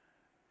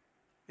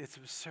 It's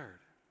absurd.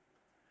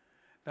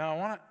 Now,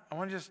 I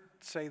want to just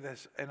say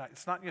this, and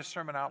it's not in your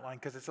sermon outline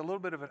because it's a little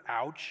bit of an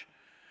ouch,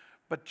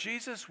 but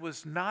Jesus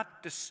was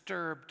not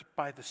disturbed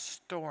by the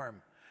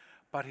storm,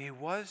 but he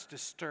was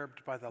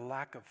disturbed by the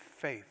lack of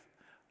faith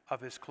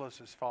of his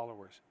closest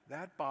followers.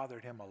 That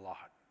bothered him a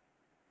lot.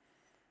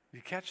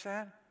 You catch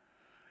that?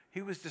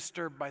 He was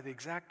disturbed by the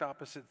exact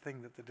opposite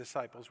thing that the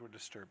disciples were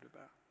disturbed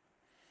about.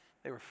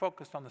 They were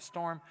focused on the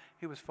storm.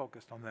 He was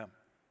focused on them.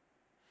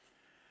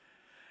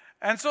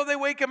 And so they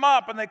wake him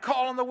up and they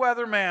call on the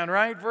weatherman,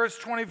 right? Verse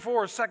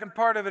 24, second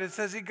part of it, it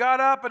says, he got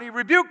up and he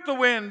rebuked the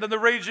wind and the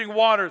raging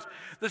waters.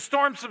 The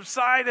storm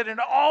subsided and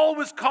all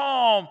was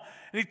calm.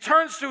 And he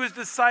turns to his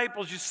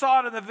disciples. You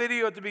saw it in the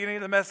video at the beginning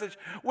of the message.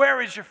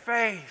 Where is your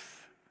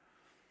faith?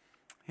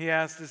 He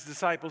asked his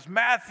disciples.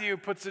 Matthew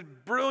puts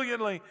it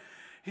brilliantly.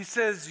 He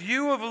says,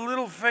 you of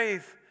little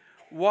faith,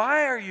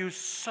 why are you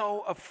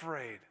so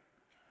afraid?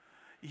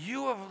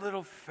 You of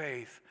little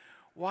faith,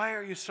 why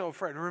are you so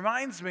afraid? It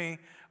reminds me,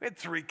 we had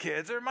 3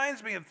 kids. It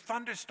reminds me of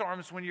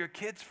thunderstorms when your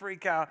kids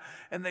freak out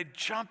and they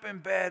jump in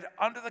bed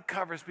under the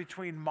covers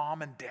between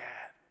mom and dad.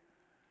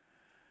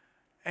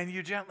 And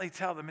you gently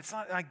tell them, it's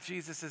not like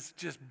Jesus is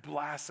just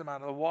blasts them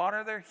out of the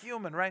water. They're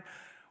human, right?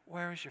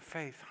 Where is your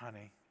faith,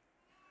 honey?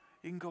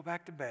 You can go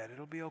back to bed.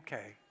 It'll be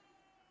okay.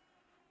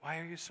 Why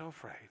are you so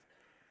afraid?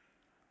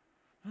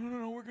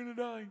 No, we're going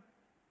to die.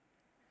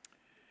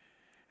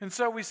 And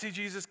so we see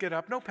Jesus get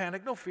up. No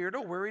panic, no fear,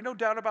 no worry, no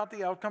doubt about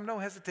the outcome, no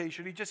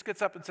hesitation. He just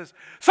gets up and says,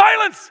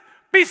 silence,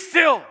 be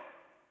still.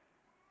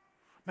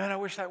 Man, I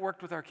wish that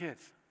worked with our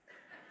kids.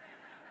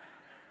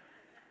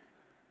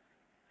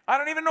 I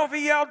don't even know if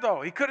he yelled,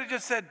 though. He could have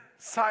just said,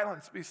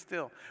 silence, be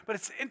still. But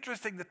it's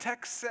interesting. The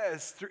text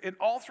says in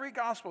all 3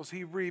 Gospels,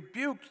 he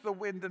rebuked the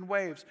wind and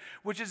waves,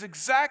 which is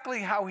exactly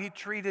how he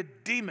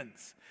treated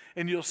demons.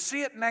 And you'll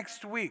see it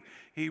next week.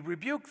 He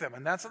rebuked them.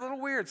 And that's a little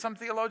weird. Some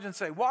theologians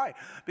say, why?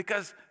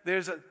 Because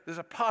there's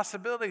a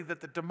possibility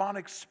that the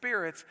demonic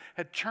spirits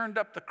had churned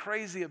up the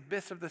crazy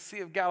abyss of the Sea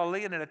of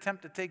Galilee in an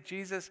attempt to take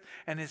Jesus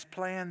and his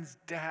plans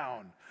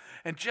down.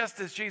 And just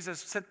as Jesus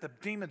sent the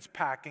demons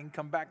packing,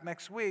 come back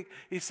next week,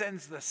 he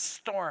sends the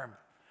storm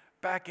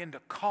back into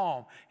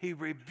calm. He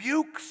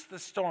rebukes the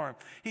storm.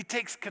 He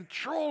takes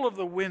control of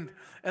the wind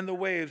and the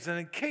waves. And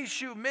in case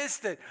you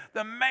missed it,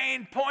 the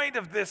main point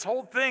of this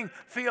whole thing,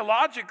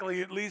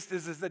 theologically at least,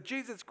 is that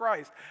Jesus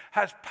Christ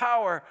has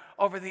power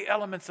over the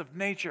elements of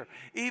nature.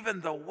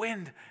 Even the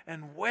wind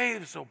and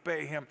waves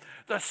obey him.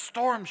 The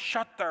storms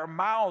shut their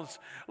mouths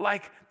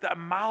like the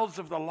mouths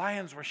of the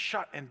lions were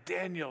shut in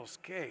Daniel's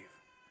cave.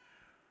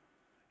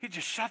 He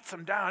just shuts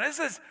them down. This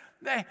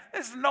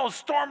is no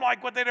storm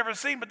like what they'd ever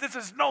seen, but this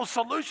is no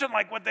solution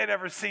like what they'd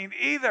ever seen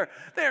either.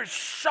 They're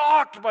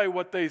shocked by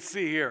what they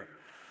see here.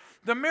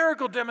 The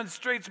miracle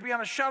demonstrates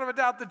beyond a shadow of a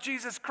doubt that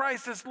Jesus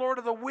Christ is Lord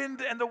of the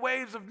wind and the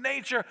waves of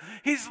nature.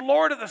 He's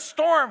Lord of the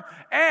storm,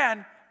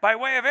 and by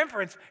way of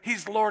inference,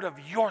 he's Lord of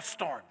your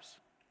storms,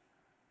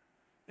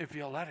 if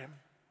you'll let him.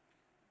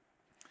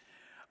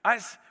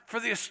 For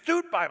the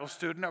astute Bible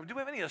student, now, do we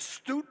have any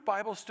astute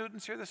Bible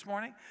students here this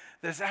morning?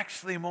 There's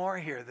actually more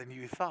here than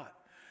you thought.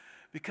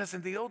 Because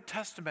in the Old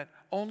Testament,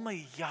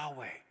 only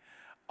Yahweh,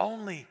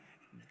 only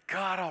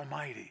God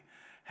Almighty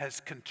has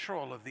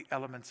control of the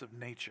elements of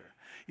nature.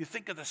 You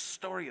think of the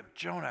story of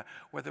Jonah,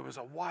 where there was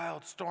a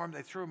wild storm,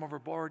 they threw him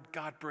overboard,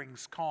 God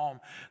brings calm.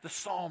 The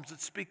Psalms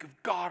that speak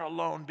of God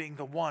alone being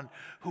the one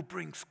who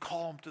brings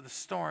calm to the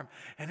storm.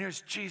 And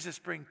here's Jesus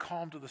bringing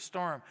calm to the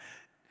storm.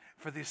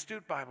 For the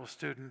astute Bible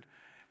student,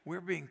 we're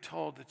being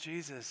told that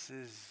Jesus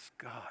is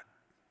God.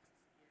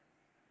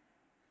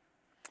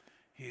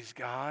 He's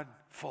God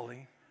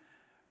fully,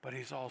 but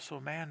he's also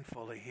man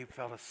fully. He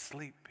fell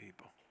asleep,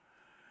 people.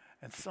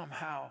 And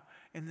somehow,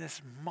 in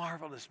this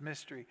marvelous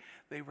mystery,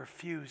 they were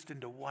fused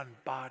into one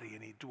body,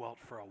 and he dwelt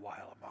for a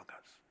while among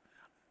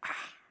us.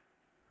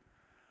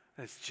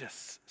 It's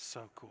just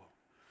so cool.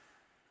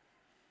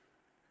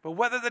 But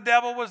whether the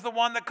devil was the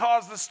one that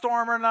caused the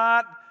storm or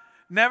not,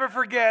 never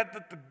forget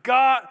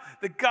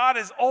that God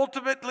is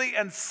ultimately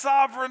and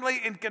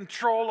sovereignly in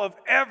control of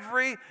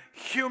every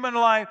human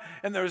life.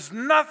 And there's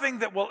nothing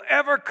that will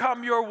ever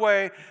come your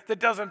way that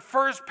doesn't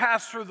first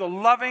pass through the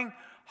loving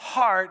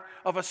heart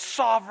of a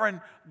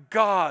sovereign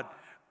God.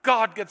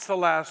 God gets the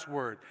last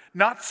word,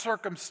 not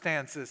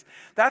circumstances.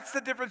 That's the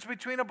difference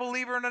between a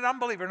believer and an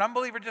unbeliever. An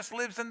unbeliever just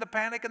lives in the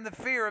panic and the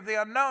fear of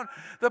the unknown.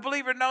 The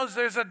believer knows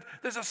there's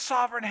a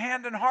sovereign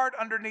hand and heart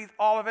underneath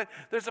all of it.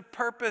 There's a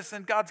purpose,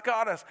 and God's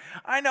got us.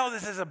 I know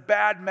this is a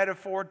bad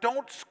metaphor.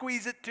 Don't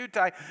squeeze it too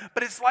tight.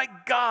 But it's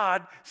like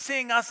God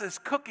seeing us as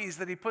cookies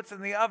that he puts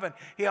in the oven.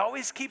 He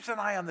always keeps an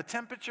eye on the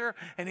temperature,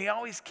 and he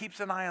always keeps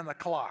an eye on the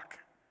clock,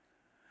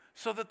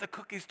 so that the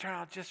cookies turn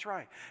out just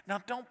right.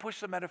 Now, don't push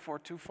the metaphor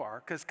too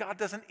far, because God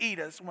doesn't eat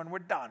us when we're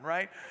done,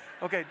 right?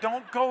 Okay,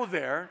 don't go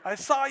there. I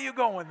saw you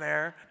going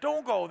there.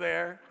 Don't go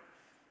there.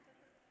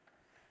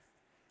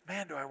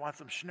 Man, do I want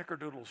some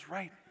snickerdoodles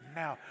right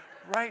now.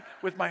 Right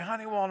with my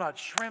honey walnut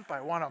shrimp.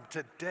 I want them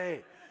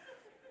today.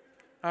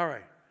 All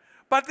right.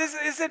 But this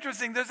is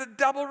interesting. There's a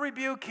double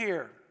rebuke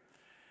here.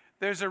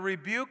 There's a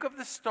rebuke of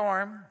the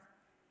storm,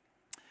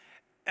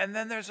 and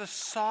then there's a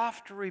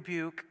soft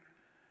rebuke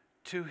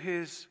to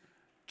his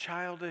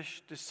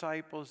childish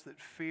disciples that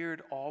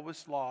feared all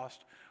was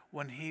lost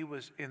when he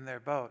was in their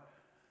boat.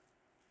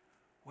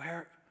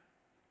 Why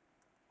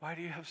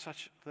do you have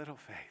such little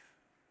faith?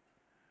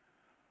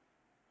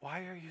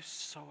 Why are you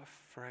so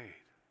afraid?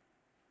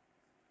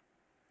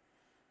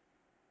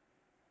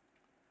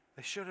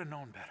 They should have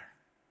known better.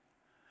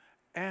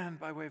 And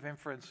by way of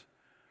inference,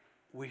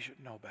 we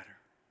should know better.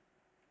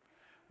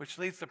 Which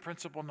leads to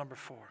principle number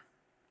 4.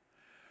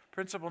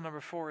 Principle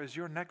number 4 is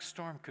your next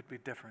storm could be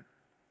different,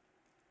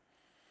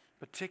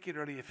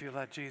 particularly if you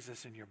let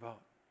Jesus in your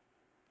boat.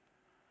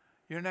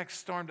 Your next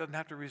storm doesn't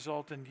have to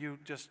result in you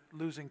just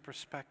losing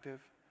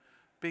perspective,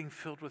 being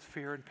filled with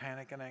fear and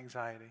panic and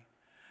anxiety.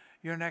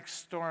 Your next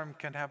storm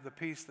can have the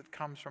peace that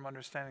comes from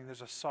understanding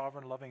there's a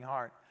sovereign, loving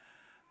heart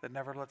that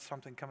never lets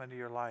something come into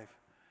your life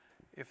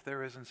if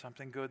there isn't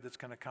something good that's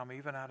going to come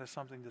even out of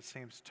something that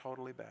seems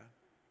totally bad.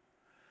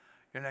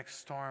 Your next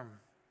storm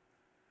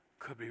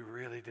could be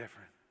really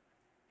different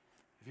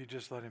if you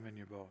just let him in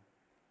your boat.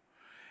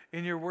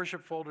 In your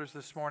worship folders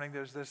this morning,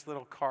 there's this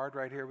little card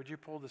right here. Would you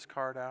pull this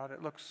card out?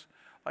 It looks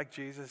like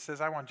Jesus. It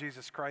says, I want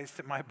Jesus Christ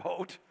in my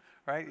boat,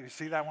 right? You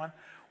see that one?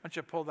 Why don't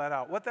you pull that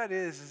out? What that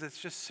is it's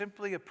just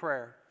simply a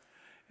prayer.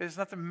 There's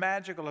nothing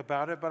magical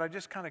about it, but I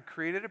just kind of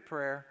created a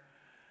prayer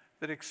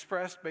that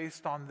expressed,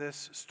 based on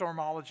this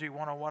Stormology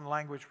 101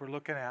 language we're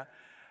looking at,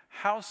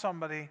 how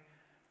somebody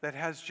that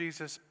has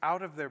Jesus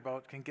out of their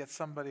boat can get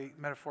somebody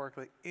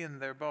metaphorically in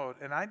their boat.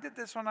 And I did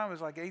this when I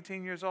was like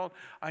 18 years old.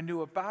 I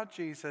knew about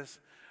Jesus,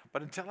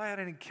 but until I had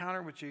an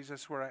encounter with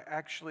Jesus where I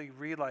actually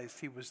realized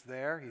he was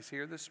there, he's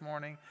here this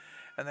morning,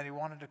 and that he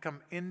wanted to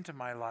come into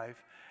my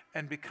life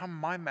and become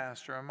my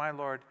master and my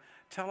Lord,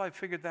 till I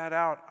figured that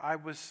out, I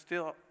was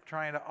still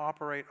trying to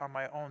operate on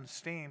my own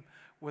steam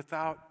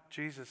without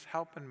Jesus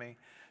helping me.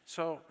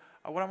 So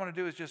what I want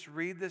to do is just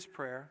read this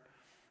prayer.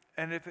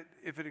 And if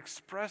it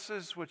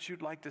expresses what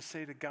you'd like to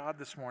say to God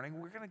this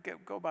morning, we're going to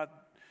go about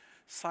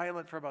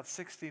silent for about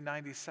 60,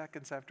 90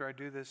 seconds after I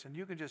do this. And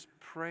you can just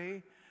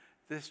pray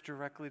this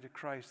directly to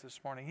Christ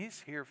this morning.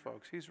 He's here,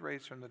 folks. He's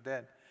raised from the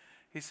dead.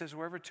 He says,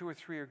 wherever 2 or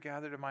 3 are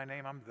gathered in my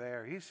name, I'm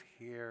there. He's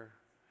here.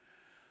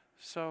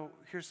 So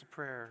here's the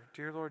prayer.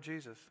 Dear Lord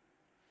Jesus,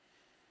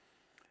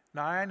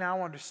 now I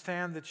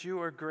understand that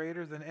you are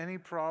greater than any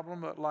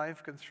problem that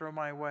life can throw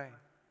my way.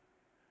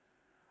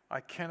 I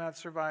cannot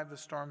survive the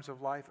storms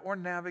of life or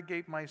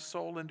navigate my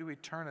soul into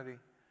eternity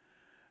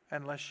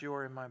unless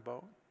you're in my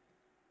boat.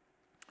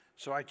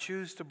 So I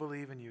choose to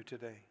believe in you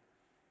today.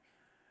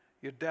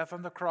 Your death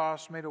on the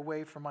cross made a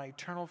way for my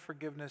eternal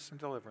forgiveness and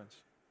deliverance.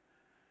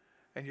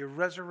 And your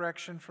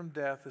resurrection from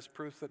death is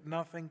proof that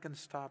nothing can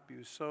stop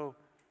you. So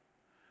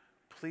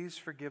please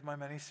forgive my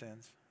many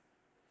sins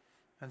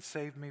and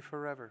save me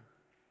forever.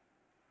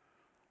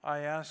 I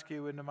ask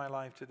you into my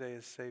life today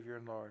as Savior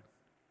and Lord.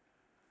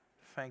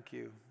 Thank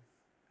you.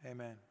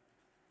 Amen.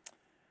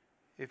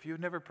 If you've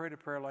never prayed a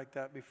prayer like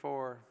that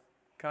before,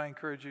 can I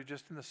encourage you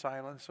just in the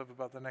silence of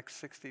about the next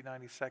 60,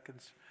 90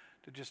 seconds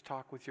to just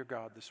talk with your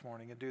God this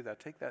morning and do that.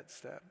 Take that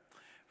step.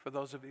 For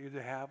those of you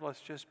that have,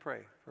 let's just pray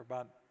for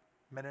about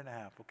a minute and a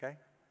half, okay?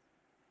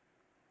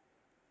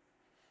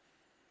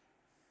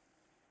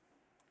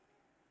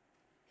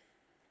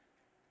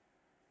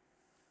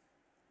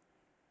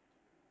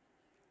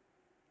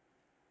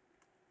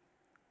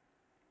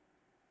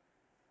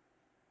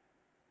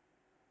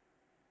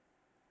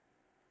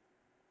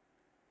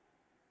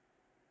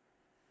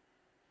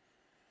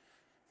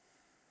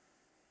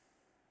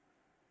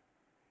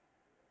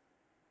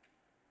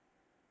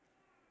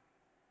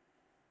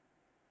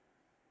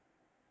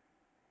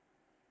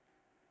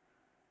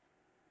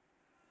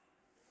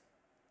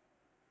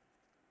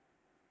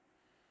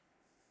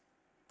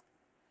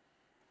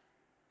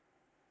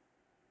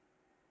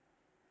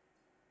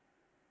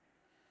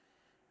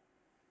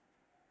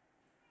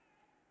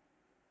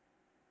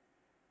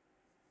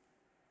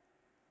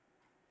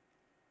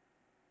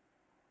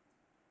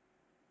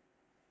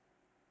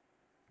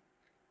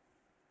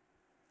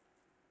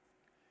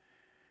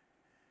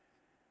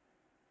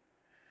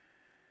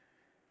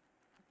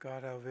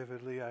 God, how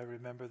vividly I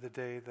remember the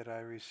day that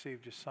I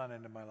received your Son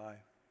into my life.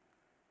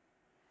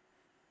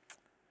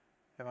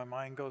 And my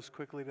mind goes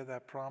quickly to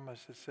that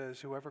promise that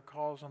says, whoever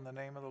calls on the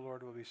name of the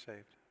Lord will be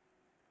saved.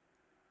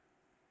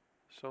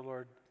 So,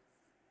 Lord,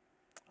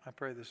 I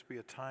pray this be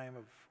a time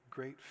of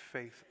great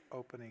faith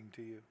opening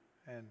to you.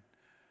 And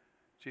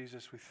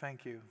Jesus, we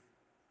thank you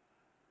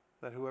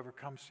that whoever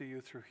comes to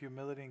you through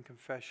humility and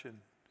confession,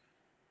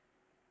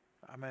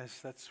 I mean,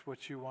 that's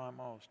what you want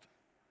most.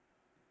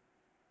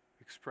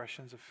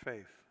 Expressions of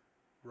faith,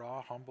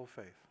 raw, humble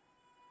faith.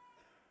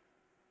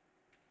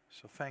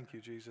 So thank you,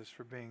 Jesus,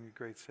 for being a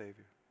great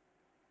Savior.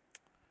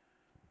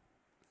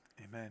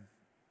 Amen.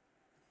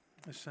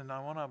 Listen, I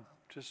want to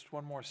just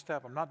one more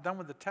step. I'm not done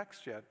with the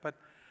text yet, but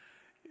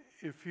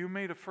if you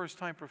made a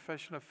first-time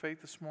profession of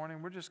faith this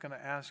morning, we're just going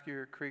to ask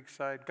you at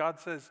Creekside. God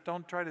says,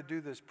 don't try to do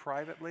this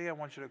privately. I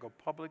want you to go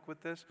public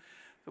with this.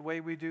 The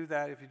way we do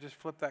that, if you just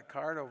flip that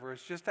card over,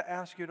 is just to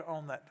ask you to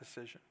own that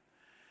decision.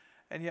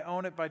 And you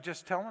own it by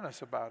just telling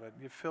us about it.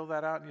 You fill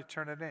that out and you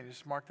turn it in. You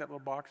just mark that little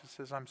box that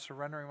says, I'm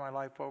surrendering my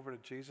life over to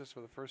Jesus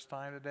for the first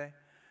time today.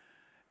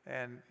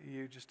 And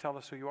you just tell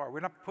us who you are.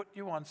 We're not putting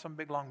you on some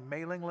big long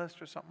mailing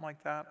list or something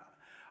like that.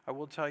 I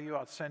will tell you,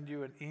 I'll send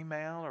you an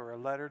email or a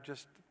letter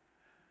just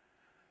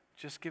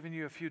giving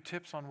you a few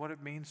tips on what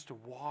it means to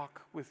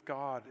walk with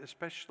God,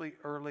 especially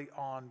early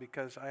on,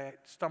 because I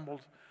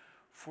stumbled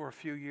for a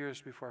few years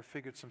before I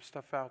figured some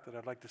stuff out that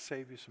I'd like to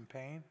save you some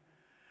pain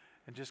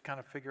and just kind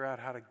of figure out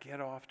how to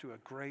get off to a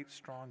great,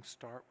 strong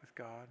start with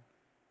God.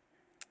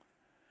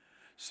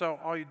 So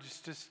you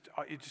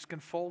just can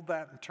fold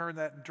that and turn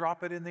that and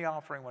drop it in the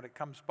offering when it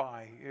comes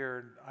by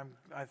here.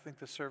 I think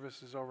the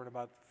service is over in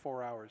about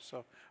 4 hours.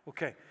 So,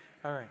 okay,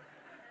 all right.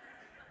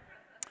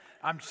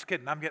 I'm just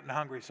kidding. I'm getting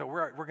hungry, so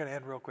we're going to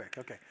end real quick.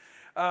 Okay.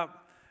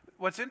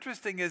 What's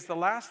interesting is the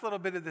last little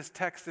bit of this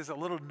text is a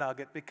little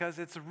nugget because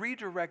it's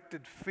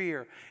redirected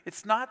fear.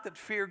 It's not that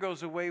fear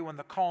goes away when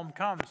the calm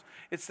comes.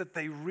 It's that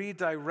they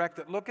redirect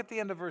it. Look at the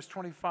end of verse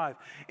 25.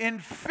 In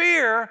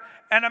fear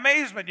and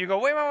amazement. You go,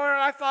 wait,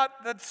 I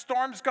thought that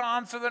storm's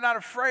gone, so they're not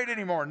afraid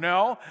anymore.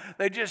 No,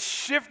 they just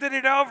shifted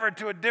it over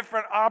to a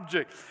different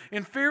object.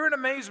 In fear and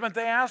amazement,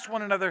 they asked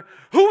one another,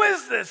 who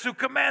is this who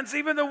commands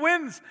even the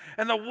winds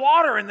and the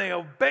water, and they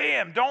obey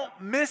him? Don't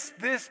miss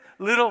this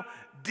little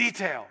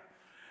detail.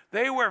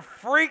 They were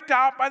freaked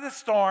out by the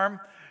storm.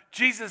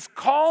 Jesus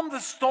calmed the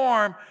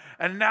storm,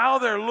 and now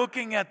they're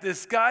looking at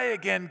this guy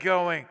again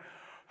going,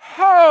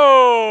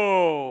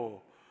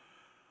 ho!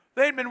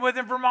 They'd been with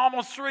him for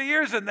almost 3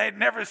 years, and they'd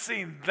never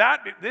seen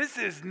that. This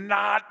is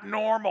not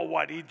normal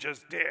what he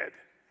just did.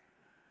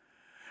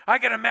 I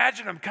can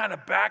imagine him kind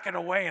of backing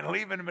away and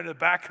leaving him in the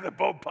back of the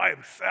boat by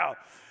himself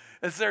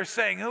as they're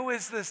saying, who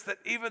is this that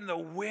even the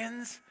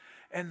winds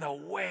and the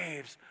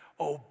waves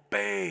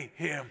obey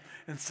him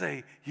and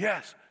say,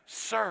 yes,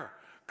 sir.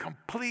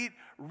 Complete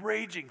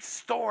raging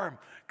storm,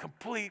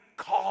 complete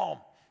calm.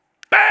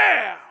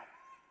 Bam!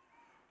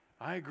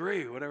 I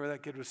agree. Whatever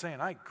that kid was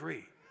saying, I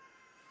agree.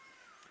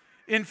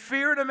 In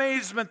fear and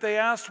amazement, they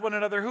asked one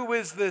another, who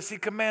is this? He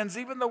commands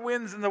even the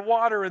winds and the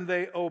water, and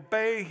they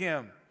obey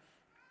him.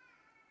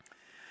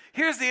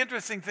 Here's the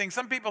interesting thing.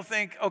 Some people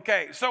think,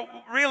 okay, so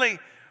really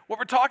what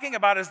we're talking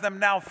about is them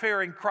now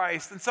fearing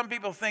Christ. And some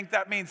people think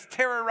that means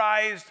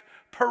terrorized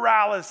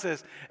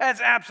paralysis.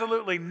 That's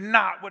absolutely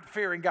not what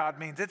fearing God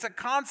means. It's a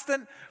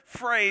constant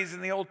phrase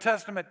in the Old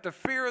Testament. The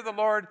fear of the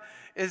Lord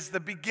is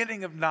the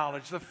beginning of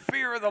knowledge. The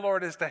fear of the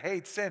Lord is to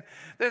hate sin.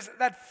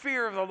 That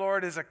fear of the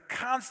Lord is a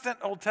constant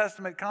Old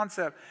Testament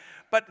concept.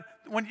 But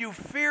when you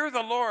fear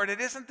the Lord,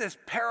 it isn't this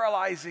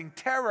paralyzing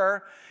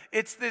terror.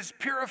 It's this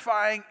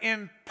purifying,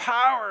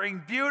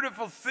 empowering,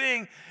 beautiful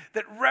thing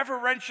that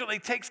reverentially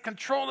takes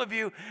control of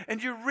you,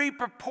 and you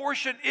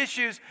reproportion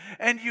issues,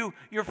 and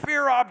your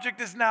fear object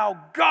is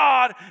now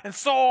God, and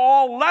so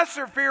all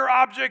lesser fear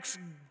objects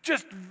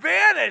just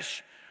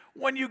vanish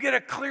when you get a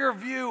clear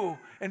view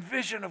and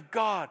vision of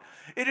God.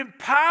 It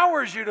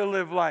empowers you to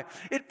live life.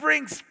 It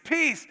brings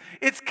peace.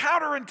 It's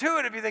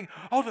counterintuitive. You think,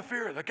 oh, the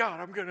fear of the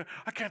God,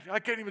 I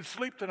can't even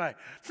sleep tonight.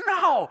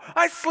 No,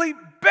 I sleep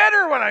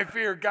better when I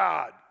fear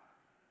God.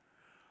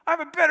 I have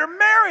a better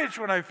marriage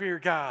when I fear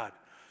God.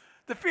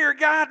 The fear of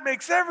God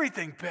makes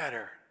everything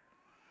better.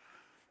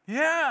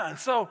 Yeah, and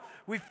so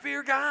we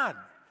fear God.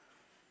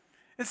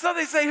 And so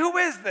they say, who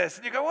is this?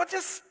 And you go, well,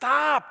 just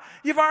stop.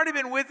 You've already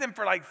been with him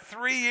for like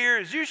 3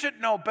 years. You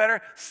should know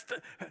better.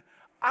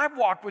 I've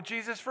walked with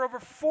Jesus for over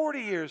 40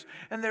 years,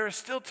 and there are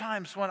still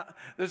times when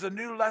there's a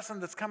new lesson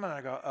that's coming, and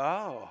I go,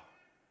 oh,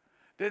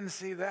 didn't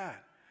see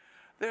that.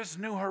 There's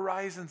new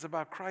horizons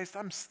about Christ.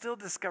 I'm still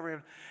discovering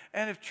him.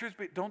 And if truth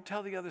be, don't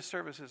tell the other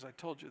services I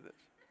told you this.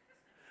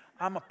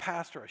 I'm a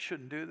pastor. I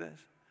shouldn't do this.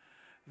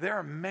 There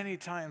are many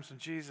times when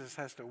Jesus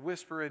has to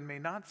whisper in me,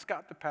 not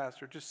Scott the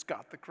pastor, just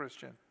Scott the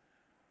Christian.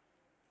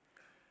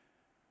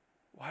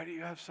 Why do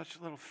you have such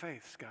little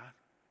faith, Scott?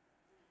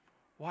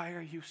 Why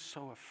are you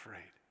so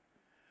afraid?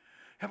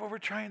 Yeah, but we're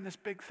trying this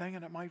big thing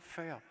and it might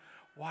fail.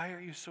 Why are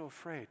you so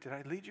afraid? Did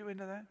I lead you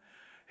into that?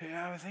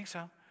 Yeah, I think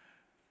so.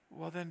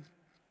 Well, then,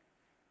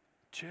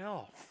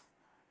 chill.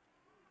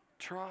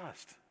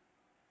 Trust.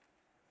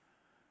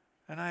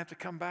 And I have to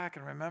come back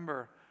and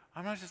remember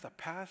I'm not just a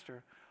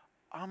pastor.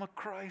 I'm a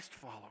Christ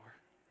follower.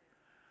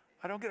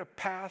 I don't get a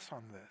pass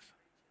on this.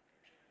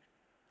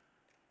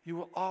 You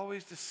will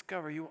always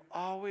discover, you will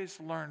always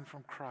learn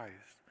from Christ.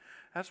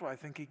 That's why I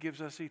think he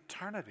gives us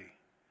eternity.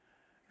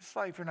 This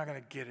life, you're not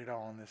going to get it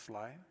all in this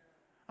life.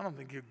 I don't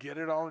think you'll get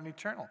it all in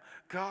eternal.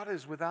 God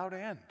is without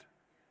end.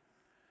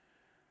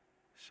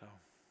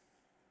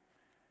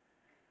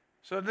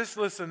 So this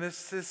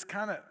is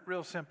kind of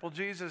real simple.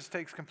 Jesus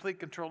takes complete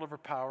control over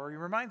power. He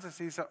reminds us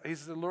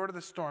he's the Lord of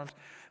the storms.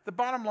 The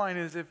bottom line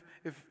is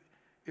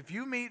if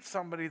you meet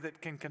somebody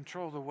that can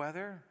control the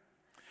weather,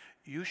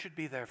 you should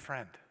be their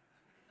friend.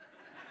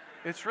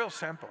 It's real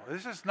simple.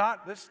 This is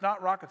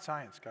not rocket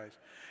science, guys.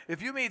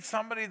 If you meet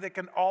somebody that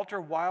can alter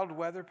wild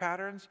weather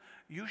patterns,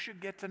 you should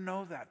get to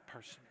know that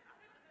person.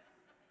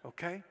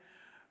 Okay?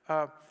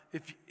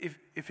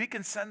 If he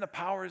can send the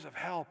powers of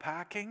hell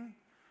packing,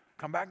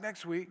 come back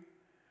next week,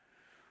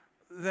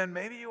 then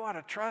maybe you ought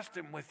to trust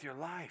him with your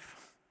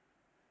life.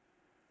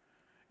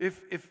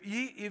 If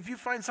you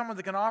find someone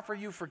that can offer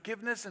you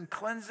forgiveness and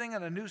cleansing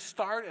and a new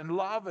start and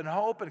love and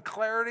hope and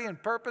clarity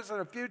and purpose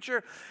and a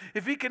future,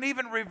 if he can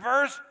even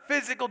reverse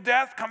physical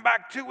death, come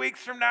back 2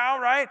 weeks from now,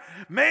 right?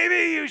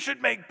 Maybe you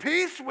should make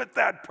peace with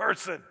that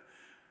person.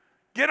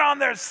 Get on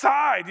their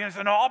side. You know,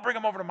 say, no, I'll bring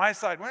them over to my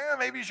side. Well,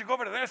 maybe you should go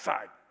over to their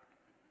side.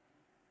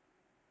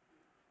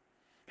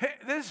 Hey,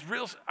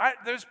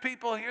 there's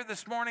people here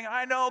this morning,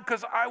 I know,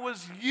 because I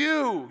was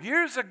you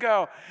years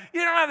ago. You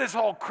don't have this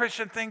whole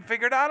Christian thing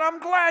figured out. I'm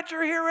glad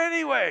you're here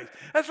anyway.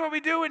 That's what we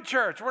do in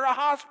church. We're a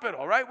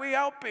hospital, right? We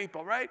help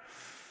people, right?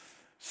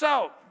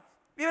 So,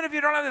 even if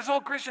you don't have this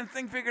whole Christian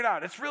thing figured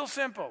out, it's real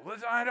simple.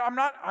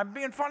 I'm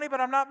being funny,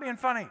 but I'm not being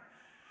funny.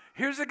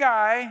 Here's a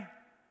guy,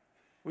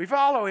 we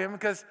follow him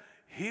because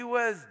he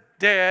was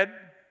dead.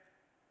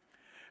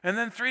 And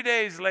then 3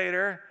 days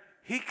later,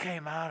 he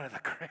came out of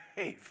the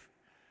grave.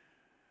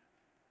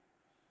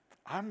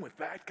 I'm with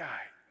that guy.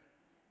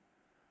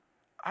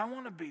 I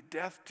want to beat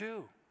death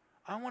too.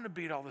 I want to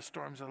beat all the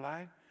storms of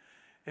life.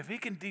 If he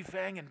can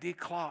defang and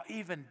declaw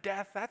even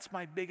death, that's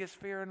my biggest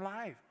fear in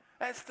life.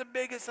 That's the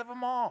biggest of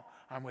them all.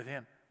 I'm with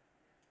him.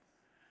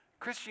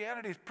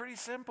 Christianity is pretty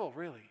simple,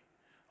 really.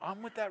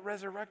 I'm with that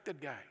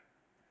resurrected guy.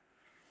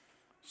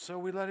 So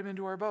we let him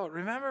into our boat.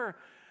 Remember,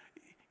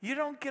 you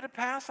don't get a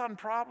pass on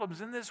problems.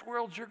 In this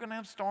world, you're going to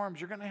have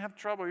storms. You're going to have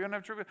trouble. You're going to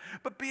have trouble.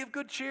 But be of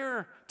good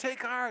cheer.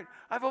 Take heart.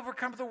 I've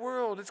overcome the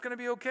world. It's going to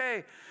be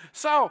okay.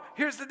 So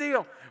here's the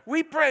deal.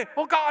 We pray,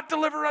 oh God,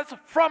 deliver us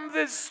from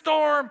this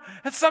storm.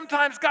 And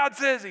sometimes God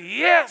says,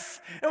 yes.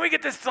 And we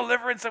get this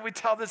deliverance and we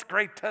tell this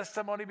great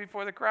testimony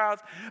before the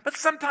crowds. But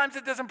sometimes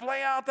it doesn't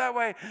play out that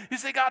way. You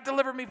say, God,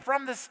 deliver me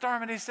from this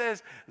storm. And he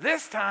says,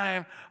 this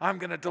time I'm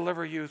going to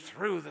deliver you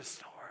through the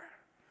storm.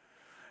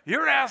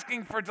 You're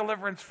asking for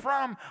deliverance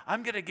from,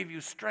 I'm going to give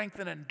you strength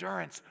and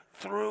endurance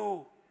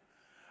through.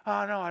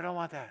 Oh, no, I don't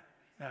want that.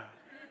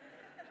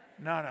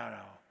 No.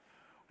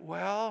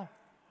 Well,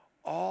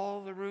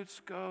 all the roots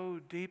go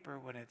deeper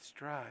when it's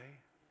dry.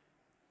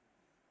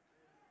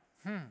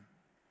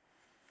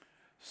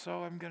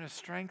 So I'm going to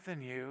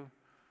strengthen you,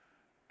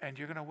 and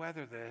you're going to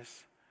weather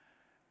this,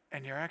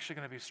 and you're actually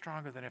going to be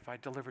stronger than if I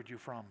delivered you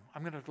from.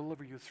 I'm going to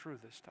deliver you through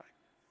this time.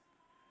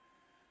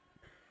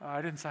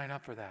 I didn't sign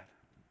up for that.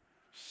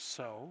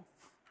 So,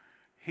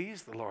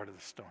 he's the Lord of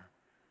the storm.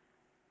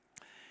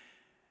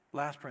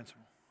 Last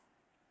principle.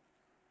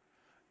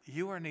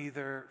 You are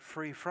neither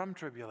free from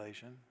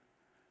tribulation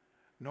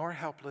nor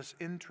helpless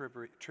in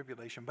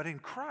tribulation, but in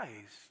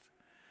Christ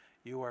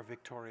you are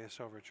victorious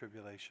over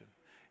tribulation.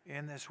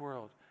 In this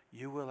world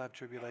you will have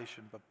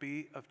tribulation, but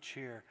be of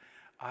cheer.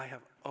 I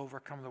have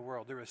overcome the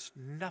world. There is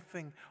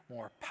nothing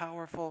more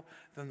powerful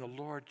than the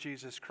Lord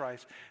Jesus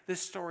Christ. This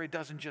story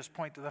doesn't just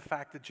point to the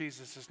fact that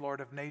Jesus is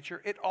Lord of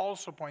nature. It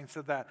also points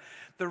to that.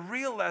 The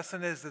real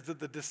lesson is that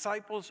the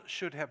disciples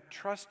should have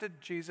trusted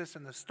Jesus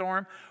in the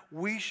storm.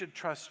 We should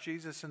trust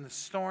Jesus in the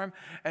storm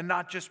and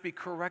not just be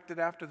corrected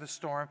after the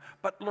storm,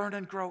 but learn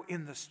and grow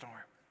in the storm.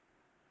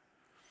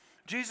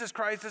 Jesus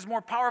Christ is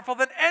more powerful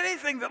than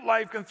anything that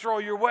life can throw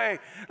your way.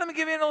 Let me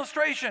give you an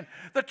illustration.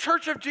 The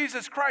Church of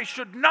Jesus Christ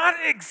should not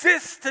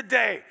exist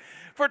today.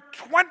 For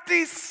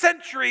 20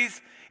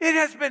 centuries, it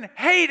has been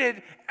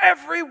hated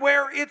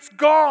everywhere it's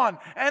gone.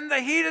 And the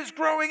heat is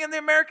growing in the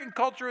American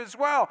culture as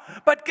well.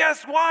 But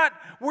guess what?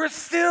 We're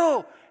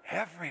still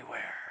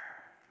everywhere.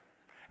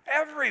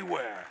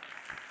 Everywhere.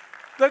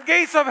 The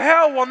gates of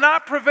hell will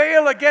not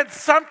prevail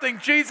against something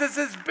Jesus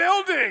is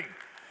building.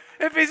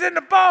 If he's in the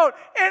boat,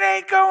 it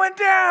ain't going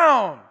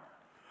down.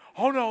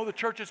 Oh no, the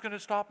church is going to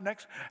stop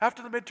next.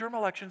 After the midterm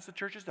elections, the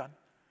church is done.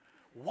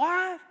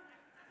 What?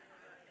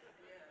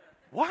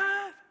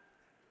 What?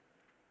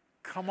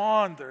 Come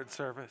on, third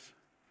service.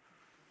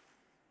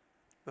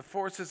 The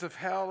forces of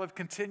hell have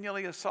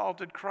continually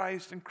assaulted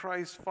Christ and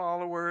Christ's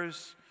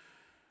followers.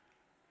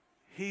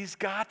 He's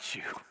got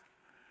you.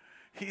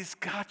 He's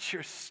got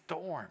your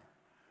storm.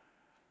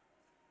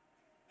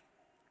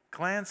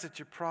 glance at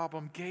your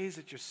problem, gaze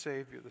at your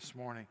Savior this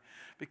morning.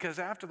 Because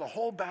after the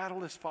whole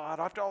battle is fought,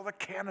 after all the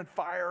cannon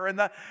fire and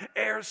the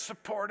air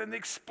support and the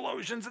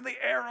explosions and the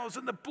arrows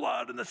and the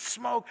blood and the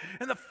smoke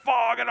and the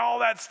fog and all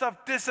that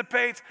stuff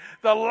dissipates,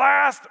 the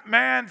last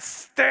man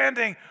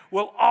standing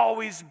will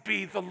always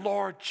be the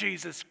Lord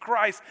Jesus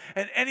Christ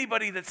and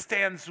anybody that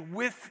stands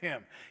with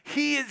him.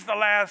 He is the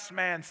last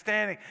man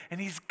standing,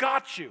 and he's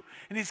got you,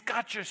 and he's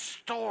got your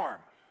storm.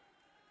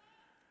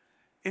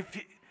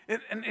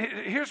 And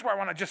here's where I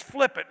want to just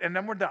flip it, and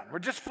then we're done. We're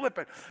just flip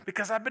it,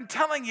 because I've been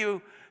telling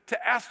you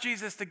to ask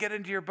Jesus to get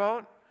into your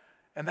boat,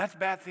 and that's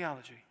bad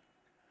theology.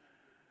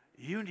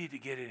 You need to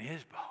get in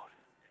his boat.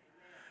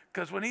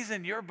 Because when he's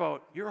in your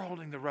boat, you're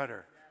holding the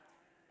rudder.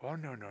 Oh,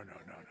 no.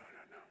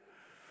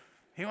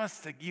 He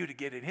wants you to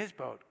get in his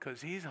boat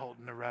because he's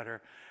holding the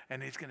rudder,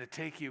 and he's going to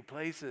take you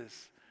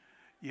places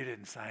you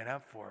didn't sign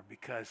up for,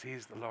 because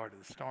he's the Lord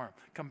of the storm.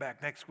 Come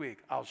back next week.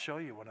 I'll show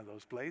you one of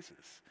those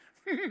places.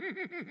 He's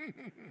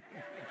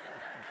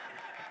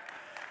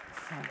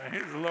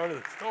the Lord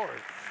of the story.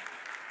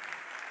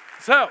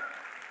 So,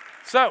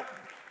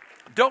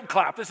 don't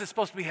clap. This is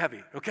supposed to be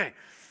heavy. Okay.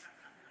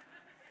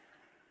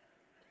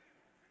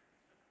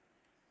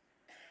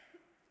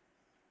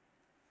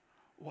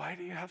 Why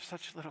do you have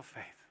such little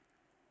faith?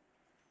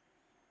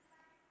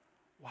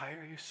 Why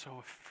are you so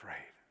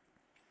afraid?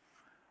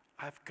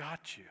 I've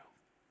got you.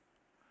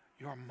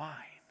 You're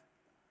mine.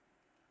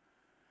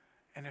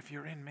 And if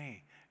you're in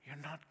me, you're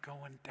not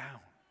going down.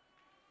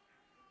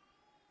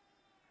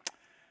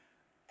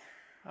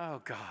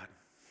 Oh, God.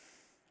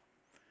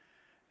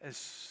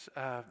 As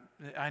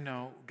I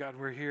know, God,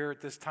 we're here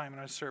at this time in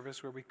our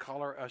service where we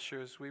call our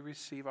ushers, we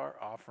receive our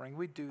offering.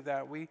 We do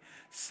that. We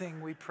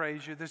sing, we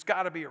praise you. There's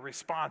got to be a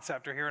response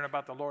after hearing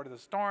about the Lord of the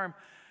storm.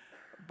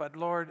 But,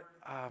 Lord,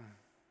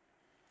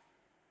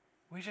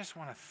 we just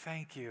want to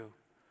thank you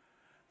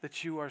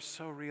that you are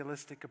so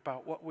realistic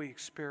about what we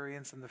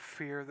experience and the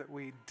fear that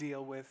we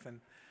deal with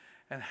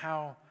and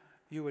how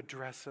you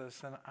address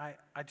us. And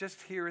I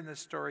just hear in this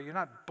story, you're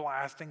not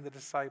blasting the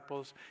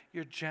disciples.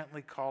 You're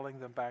gently calling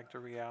them back to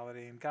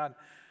reality. And God,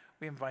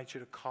 we invite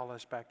you to call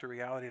us back to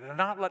reality, to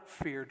not let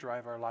fear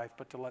drive our life,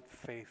 but to let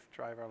faith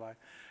drive our life.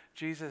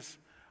 Jesus,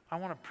 I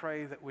want to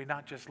pray that we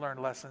not just learn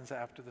lessons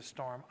after the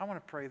storm. I want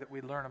to pray that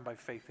we learn them by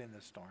faith in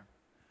the storm,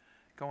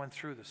 going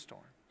through the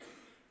storm.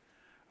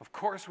 Of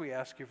course, we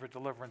ask you for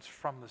deliverance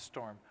from the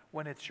storm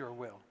when it's your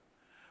will.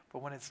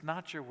 But when it's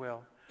not your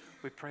will,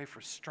 we pray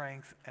for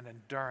strength and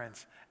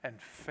endurance and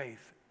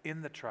faith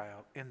in the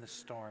trial, in the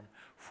storm,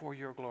 for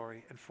your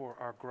glory and for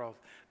our growth,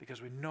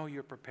 because we know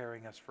you're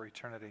preparing us for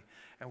eternity,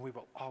 and we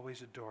will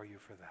always adore you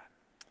for that.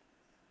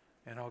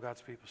 And all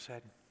God's people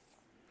said,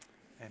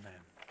 amen.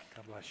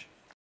 God bless you.